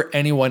 not for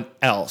anyone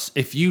else.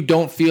 If you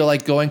don't feel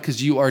like going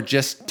because you are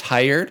just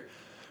tired,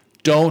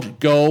 don't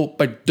go,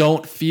 but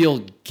don't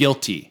feel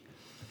guilty.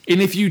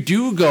 And if you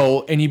do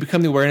go and you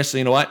become the awareness,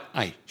 you know what?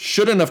 I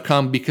shouldn't have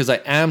come because I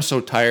am so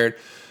tired.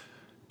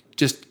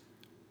 Just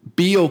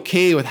be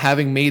okay with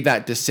having made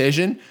that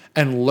decision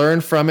and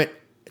learn from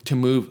it to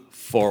move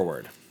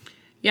forward.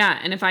 Yeah,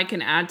 and if I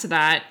can add to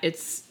that,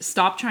 it's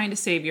stop trying to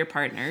save your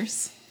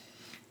partners.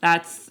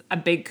 That's a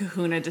big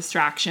kahuna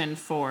distraction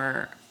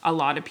for a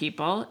lot of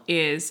people,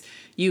 is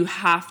you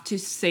have to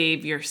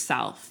save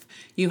yourself.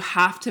 You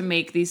have to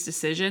make these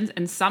decisions.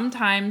 And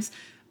sometimes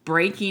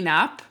breaking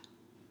up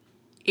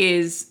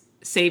is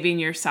saving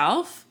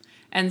yourself.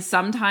 And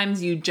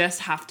sometimes you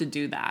just have to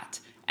do that.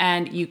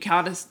 And you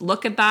gotta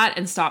look at that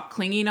and stop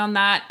clinging on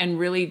that and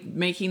really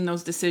making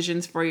those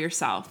decisions for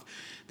yourself.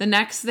 The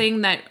next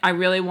thing that I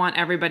really want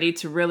everybody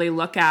to really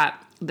look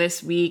at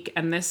this week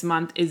and this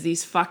month is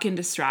these fucking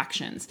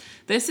distractions.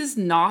 This is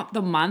not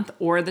the month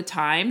or the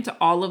time to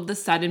all of the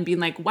sudden being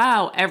like,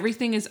 wow,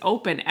 everything is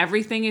open.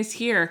 Everything is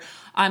here.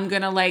 I'm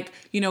going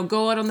to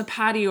go out on the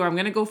patio. I'm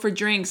going to go for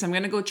drinks. I'm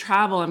going to go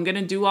travel. I'm going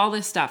to do all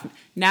this stuff.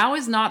 Now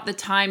is not the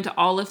time to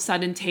all of a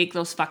sudden take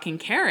those fucking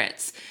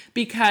carrots,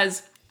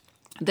 because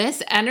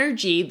this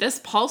energy, this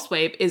pulse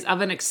wave is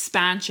of an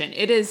expansion.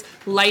 It is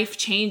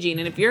life-changing.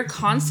 And if you're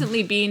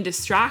constantly being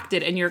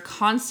distracted and you're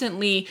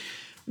constantly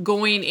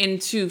going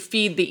into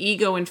feed the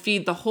ego and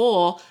feed the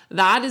whole,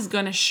 that is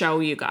going to show,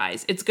 you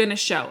guys. It's going to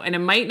show. And it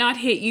might not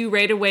hit you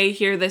right away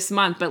here this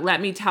month, but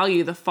let me tell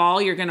you, the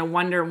fall, you're going to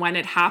wonder when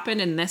it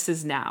happened, and this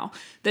is now.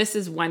 This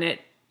is when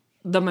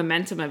the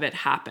momentum of it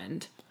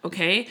happened.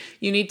 Okay?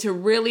 You need to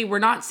really, we're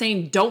not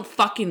saying don't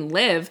fucking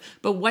live,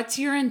 but what's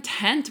your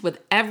intent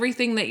with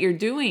everything that you're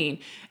doing?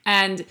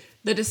 And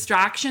the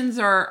distractions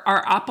are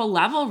up a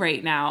level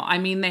right now. I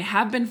mean, they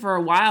have been for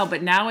a while,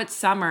 but now it's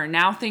summer.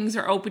 Now things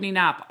are opening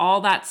up,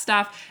 all that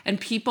stuff, and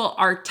people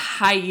are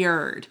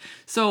tired.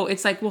 So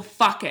it's like, well,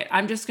 fuck it.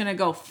 I'm just going to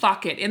go,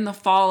 fuck it. In the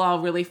fall,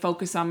 I'll really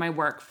focus on my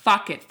work.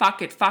 Fuck it,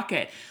 fuck it, fuck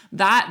it.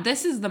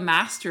 This is the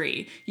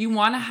mastery. You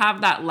want to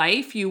have that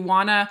life. You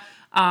want to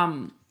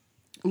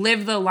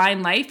live the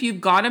line life.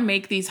 You've got to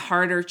make these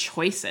harder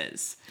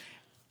choices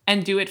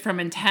and do it from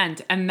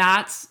intent. And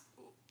that's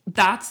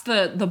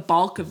the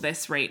bulk of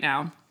this right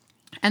now.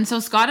 And so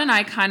Scott and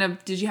I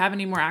did you have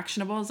any more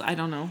actionables? I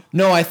don't know.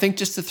 No, I think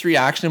just the 3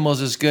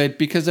 actionables is good,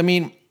 because I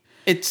mean,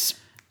 it's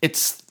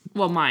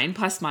well, mine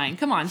plus mine.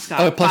 Come on,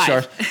 Scott. Oh, plus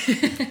yours.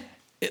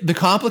 The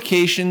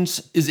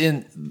complicatedness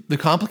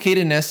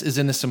is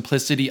in the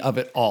simplicity of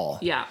it all.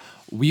 Yeah.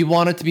 We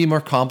want it to be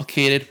more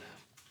complicated,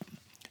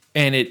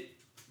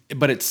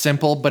 but it's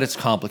simple, but it's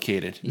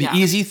complicated. The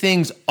easy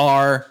things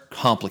are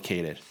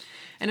complicated.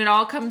 And it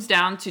all comes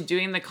down to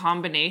doing the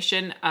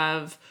combination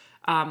of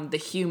the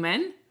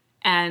human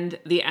and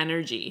the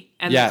energy.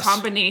 And the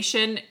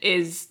combination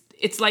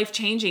it's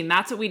life-changing.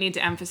 That's what we need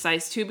to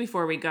emphasize too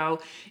before we go,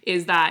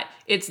 is that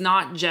it's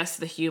not just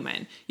the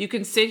human. You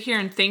can sit here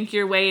and think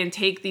your way and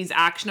take these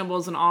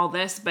actionables and all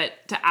this, but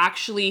to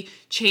actually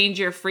change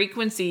your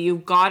frequency,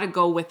 you've got to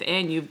go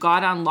within. You've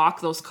got to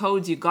unlock those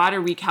codes. You've got to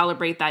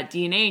recalibrate that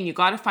DNA, and you've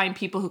got to find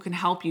people who can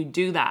help you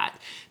do that,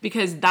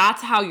 because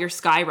that's how you're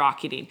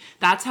skyrocketing.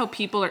 That's how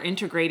people are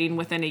integrating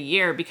within a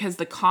year, because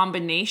the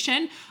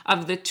combination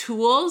of the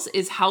tools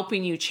is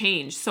helping you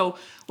change. So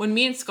when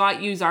me and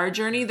Scott use our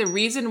journey, the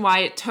reason why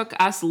it took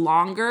us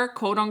longer,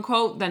 quote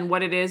unquote, than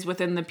what it is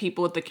within the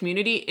people with the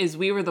community is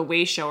we were the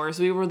way showers.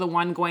 We were the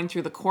one going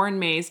through the corn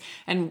maze,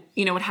 and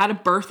it had a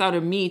birth out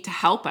of me to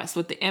help us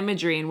with the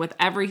imagery and with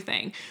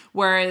everything.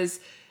 Whereas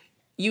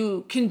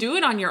you can do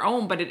it on your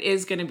own, but it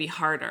is going to be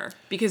harder,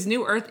 because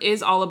New Earth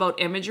is all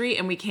about imagery,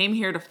 and we came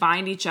here to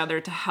find each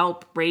other to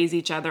help raise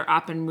each other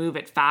up and move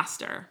it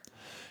faster.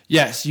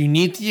 Yes, you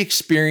need the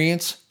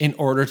experience in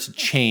order to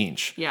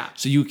change. Yeah.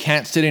 So you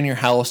can't sit in your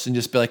house and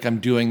just be like, I'm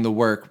doing the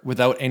work,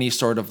 without any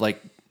sort of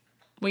like...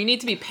 Well, you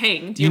need to be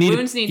pinged. Your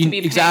wounds need to be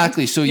pinged.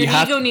 Exactly. So your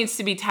ego needs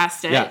to be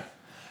tested. Yeah.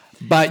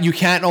 But you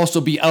can't also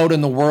be out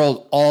in the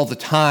world all the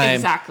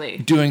time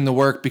doing the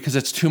work, because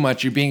it's too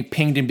much. You're being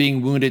pinged and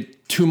being wounded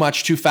too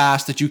much, too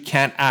fast, that you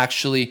can't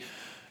actually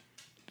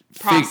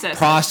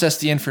process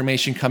the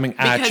information coming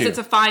at you. Because it's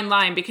a fine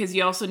line, because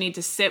you also need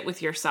to sit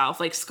with yourself.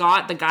 Like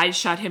Scott, the guy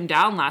shut him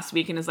down last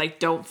week and is like,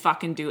 don't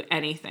fucking do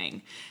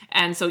anything.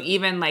 And so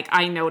even like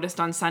I noticed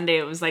on Sunday,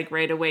 it was like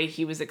right away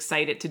he was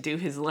excited to do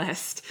his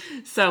list.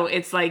 So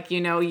it's like,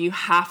 you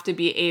have to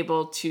be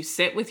able to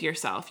sit with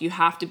yourself. You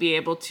have to be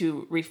able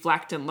to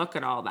reflect and look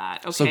at all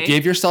that. Okay. So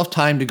give yourself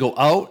time to go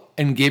out,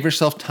 and give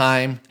yourself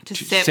time to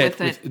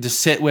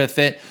sit with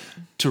it,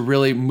 to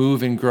really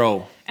move and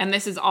grow. And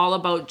this is all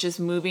about just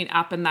moving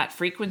up in that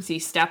frequency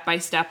step by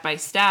step by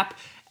step.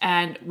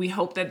 And we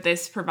hope that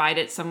this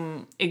provided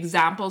some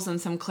examples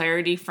and some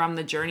clarity from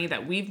the journey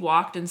that we've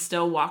walked and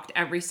still walked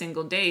every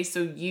single day.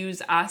 So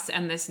use us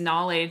and this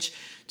knowledge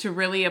to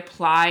really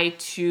apply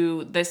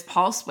to this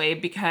pulse wave,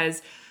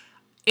 because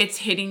it's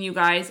hitting you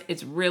guys.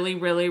 It's really,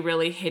 really,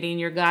 really hitting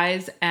your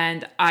guys.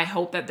 And I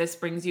hope that this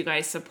brings you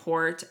guys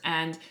support.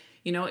 And,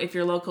 you know, if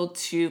you're local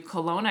to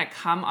Kelowna,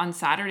 come on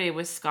Saturday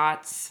with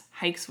Scott's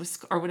Hikes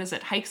with, or what is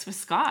it? Hikes with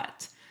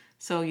Scott.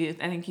 So I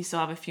think you still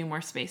have a few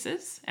more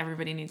spaces.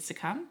 Everybody needs to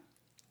come.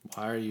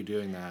 Why are you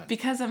doing that?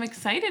 Because I'm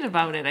excited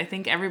about it. I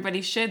think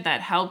everybody should.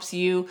 That helps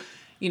you,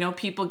 you know,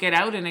 people get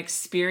out and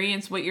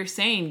experience what you're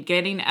saying,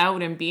 getting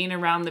out and being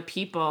around the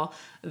people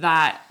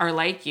that are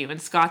like you. And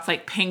Scott's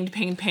like pinged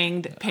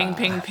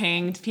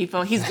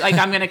people. He's like,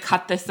 I'm going to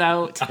cut this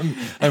out.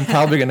 I'm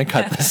probably going to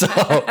cut this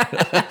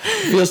out.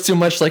 Feels too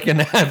much like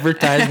an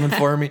advertisement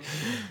for me.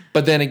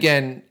 But then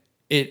again,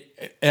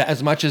 it,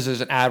 as much as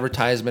it's an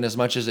advertisement, as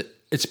much as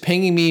it's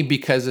pinging me,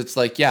 because it's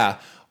like, yeah,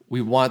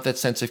 we want that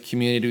sense of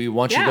community. We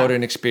want you to go to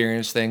and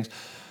experience things.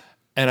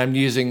 And I'm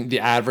using the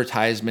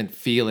advertisement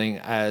feeling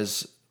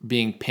as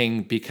being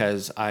pinged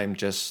because I'm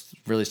just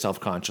really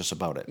self-conscious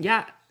about it.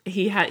 Yeah,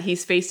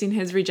 he's facing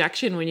his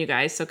rejection when you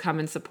guys, so come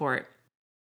and support.